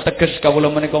 Mboten ateges kawula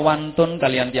menika wantun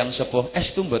kalian tiyang sepuh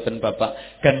estu mboten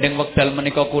Bapak. Gandeng wekdal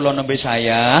menika kula nembe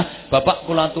saya, Bapak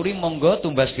kula aturi monggo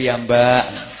tumbas piyambak.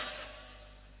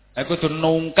 Aku kudu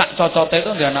nungkak cocote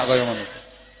itu ndek anak kaya ngono.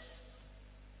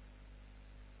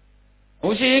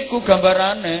 Wis iku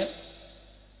gambarane.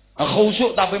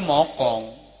 Khusuk tapi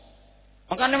mokong.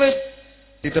 Makane wis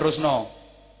diterusno.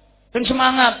 Sing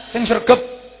semangat, sing sregep.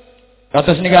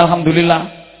 Kados niki alhamdulillah.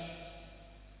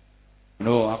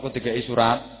 Lho, aku dikei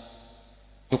surat.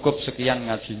 Cukup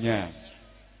sekian ngajinya.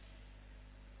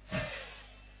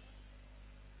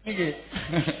 Niki.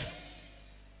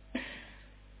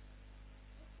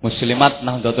 Muslimat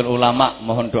Nahdlatul Ulama,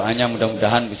 mohon doanya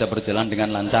mudah-mudahan bisa berjalan dengan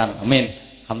lancar. Amin.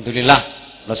 Alhamdulillah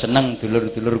kula seneng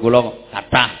dulur-dulur kula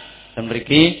kathah ten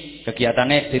mriki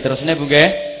kegiatane diterusne Bu nggih.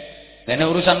 Dene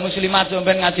urusan muslimat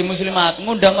sampeyan ngaji muslimat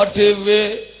ngundang dhewe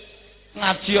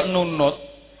ngaji kok nunut.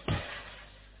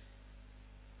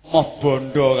 Moh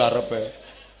bondo karepe.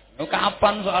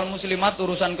 Kapan soal muslimat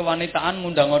urusan kewanitaan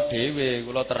ngundang dhewe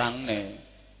kula terangne.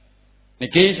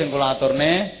 Niki sing kula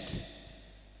aturne.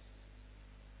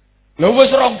 Lho wis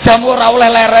 2 jam ora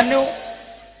oleh leren yo.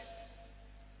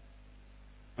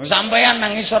 Sampeyan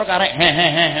nang isor karek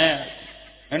hehehe.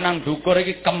 Nang dukur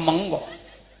iki kemeng kok.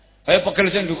 Ayo pegel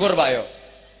sing dukur Pak yo.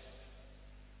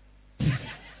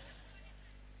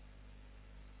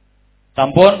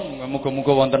 Sampun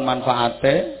muga-muga wonten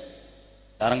manfaate.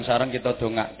 Sareng-sareng kita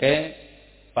dongake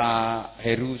Pak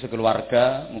Heru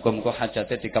sekeluarga, muga-muga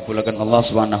hajate dikabulaken Allah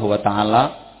Subhanahu wa taala.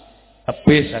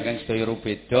 Tebih saking sedaya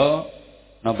rubeda,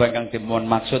 napa ingkang dipun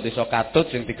maksud iso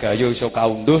katut, sing digayo iso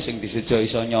kaunduh, sing disejo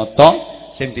iso nyoto,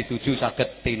 sing dituju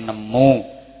saged tinemu.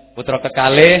 Putra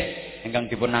kekalih ingkang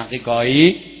dipun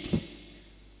akikahi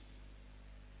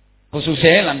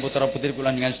khususe lan putra-putri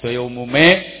kula dengan sedaya umume,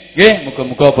 nggih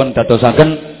muga-muga pun dadosaken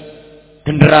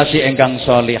generasi ingkang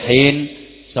sholihin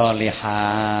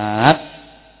sholihat,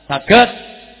 saged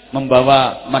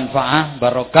membawa manfaah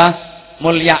barokah,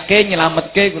 mulyake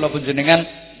nyelametke kula panjenengan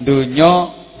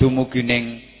donya dumugi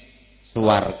ning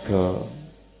swarga.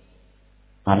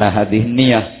 Ala hadhihi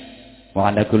niyah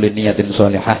wa ala kulli niyatin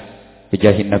sholihah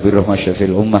bijahin nabi rahmah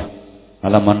syafil ummah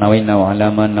ala man nawina wa ala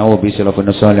man nawa bi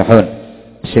salafun salihun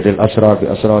sirril asrar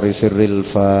bi asrari sirril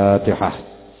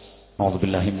fatihah. أعوذ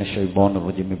بالله من الشيطان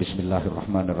الرجيم بسم الله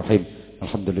الرحمن الرحيم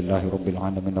الحمد لله رب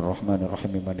العالمين الرحمن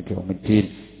الرحيم مالك يوم الدين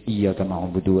إياك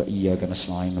نعبد وإياك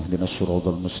نستعين اهدنا الصراط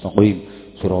المستقيم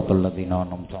صراط الذين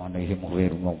أنعمت عليهم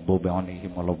غير المغضوب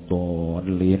عليهم ولا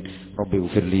الضالين رب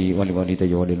اغفر لي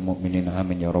ولوالدي وللمؤمنين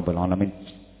آمين يا رب العالمين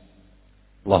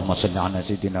اللهم صل على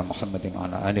سيدنا محمد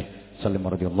وعلى آله سلم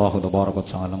رضي الله تبارك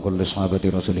وتعالى عن كل صحابة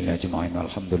رسول الله أجمعين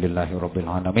الحمد لله رب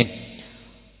العالمين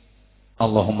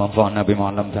اللهم انفعنا بما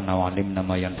علمتنا وعلمنا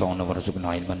ما ينفعنا وارزقنا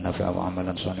علما نافعا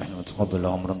وعملا صالحا وتقبل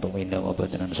امرا طويلا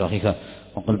وبدنا صحيحا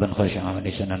وقلبا خاشعا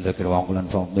ولسانا ذاكرا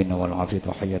وعقلا فاضلا والعافيه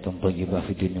وحياه طيبه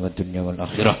في الدين والدنيا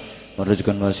والاخره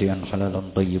ورزقا واسعا حلالا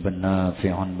طيبا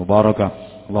نافعا مباركا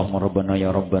اللهم ربنا يا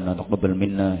ربنا تقبل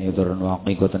منا يضرا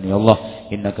وحقيقه يا الله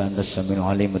انك انت السميع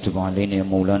العليم وتب علينا يا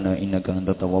مولانا انك انت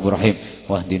التواب الرحيم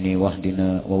واهدنا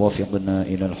ووفقنا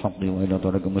الى الحق والى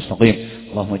طريق مستقيم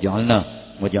اللهم اجعلنا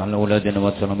واجعل أولادنا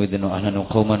وتلاميذنا وأهلنا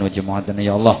وقوما وجماعتنا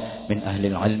يا الله من أهل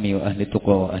العلم وأهل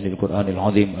التقوى وأهل القرآن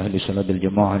العظيم وأهل صلاة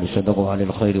الجماعة للصدق وأهل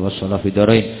الخير والصلاة في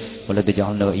دارين ولا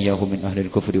تجعلنا وإياه من أهل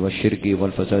الكفر والشرك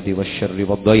والفساد والشر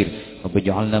والضير رب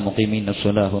اجعلنا مقيمين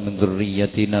الصلاة ومن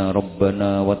ذريتنا ربنا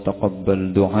وتقبل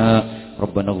دعاء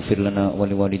ربنا اغفر لنا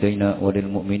ولوالدينا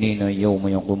وللمؤمنين يوم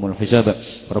يقوم الحساب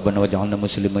ربنا واجعلنا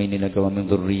مسلمين لك ومن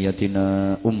ذريتنا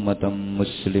أمة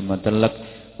مسلمة لك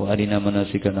وأرنا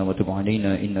مناسكنا وتب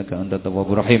علينا إنك أنت التواب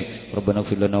الرحيم ربنا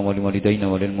اغفر لنا ولوالدينا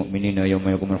وللمؤمنين يوم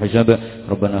يقوم الحساب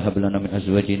ربنا هب لنا من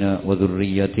أزواجنا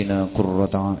وذرياتنا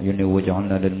قرة أعين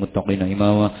واجعلنا للمتقين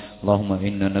إماما اللهم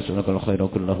إنا نسألك الخير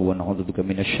كله ونعوذ بك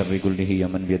من الشر كله يا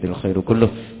من بيد الخير كله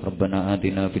ربنا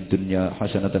آتنا في الدنيا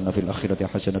حسنة وفي الآخرة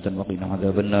حسنة وقنا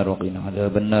عذاب النار وقنا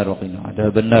عذاب النار وقنا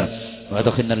عذاب النار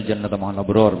وأدخلنا الجنة مع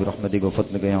الأبرار برحمتك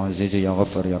وفضلك يا عزيز يا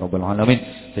غفر يا رب العالمين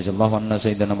جزا الله عنا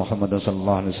سيدنا محمد صلى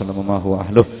الله عليه وسلم ما هو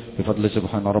أهله بفضل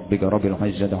سبحان ربك رب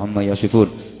العزة عما يصفون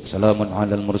سلام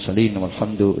على المرسلين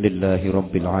والحمد لله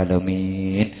رب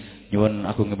العالمين nyuwun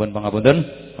agungipun pangapunten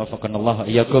wafaqanallahu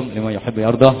iyyakum lima yuhibbu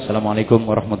yardah. Assalamualaikum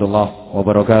warahmatullahi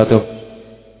wabarakatuh.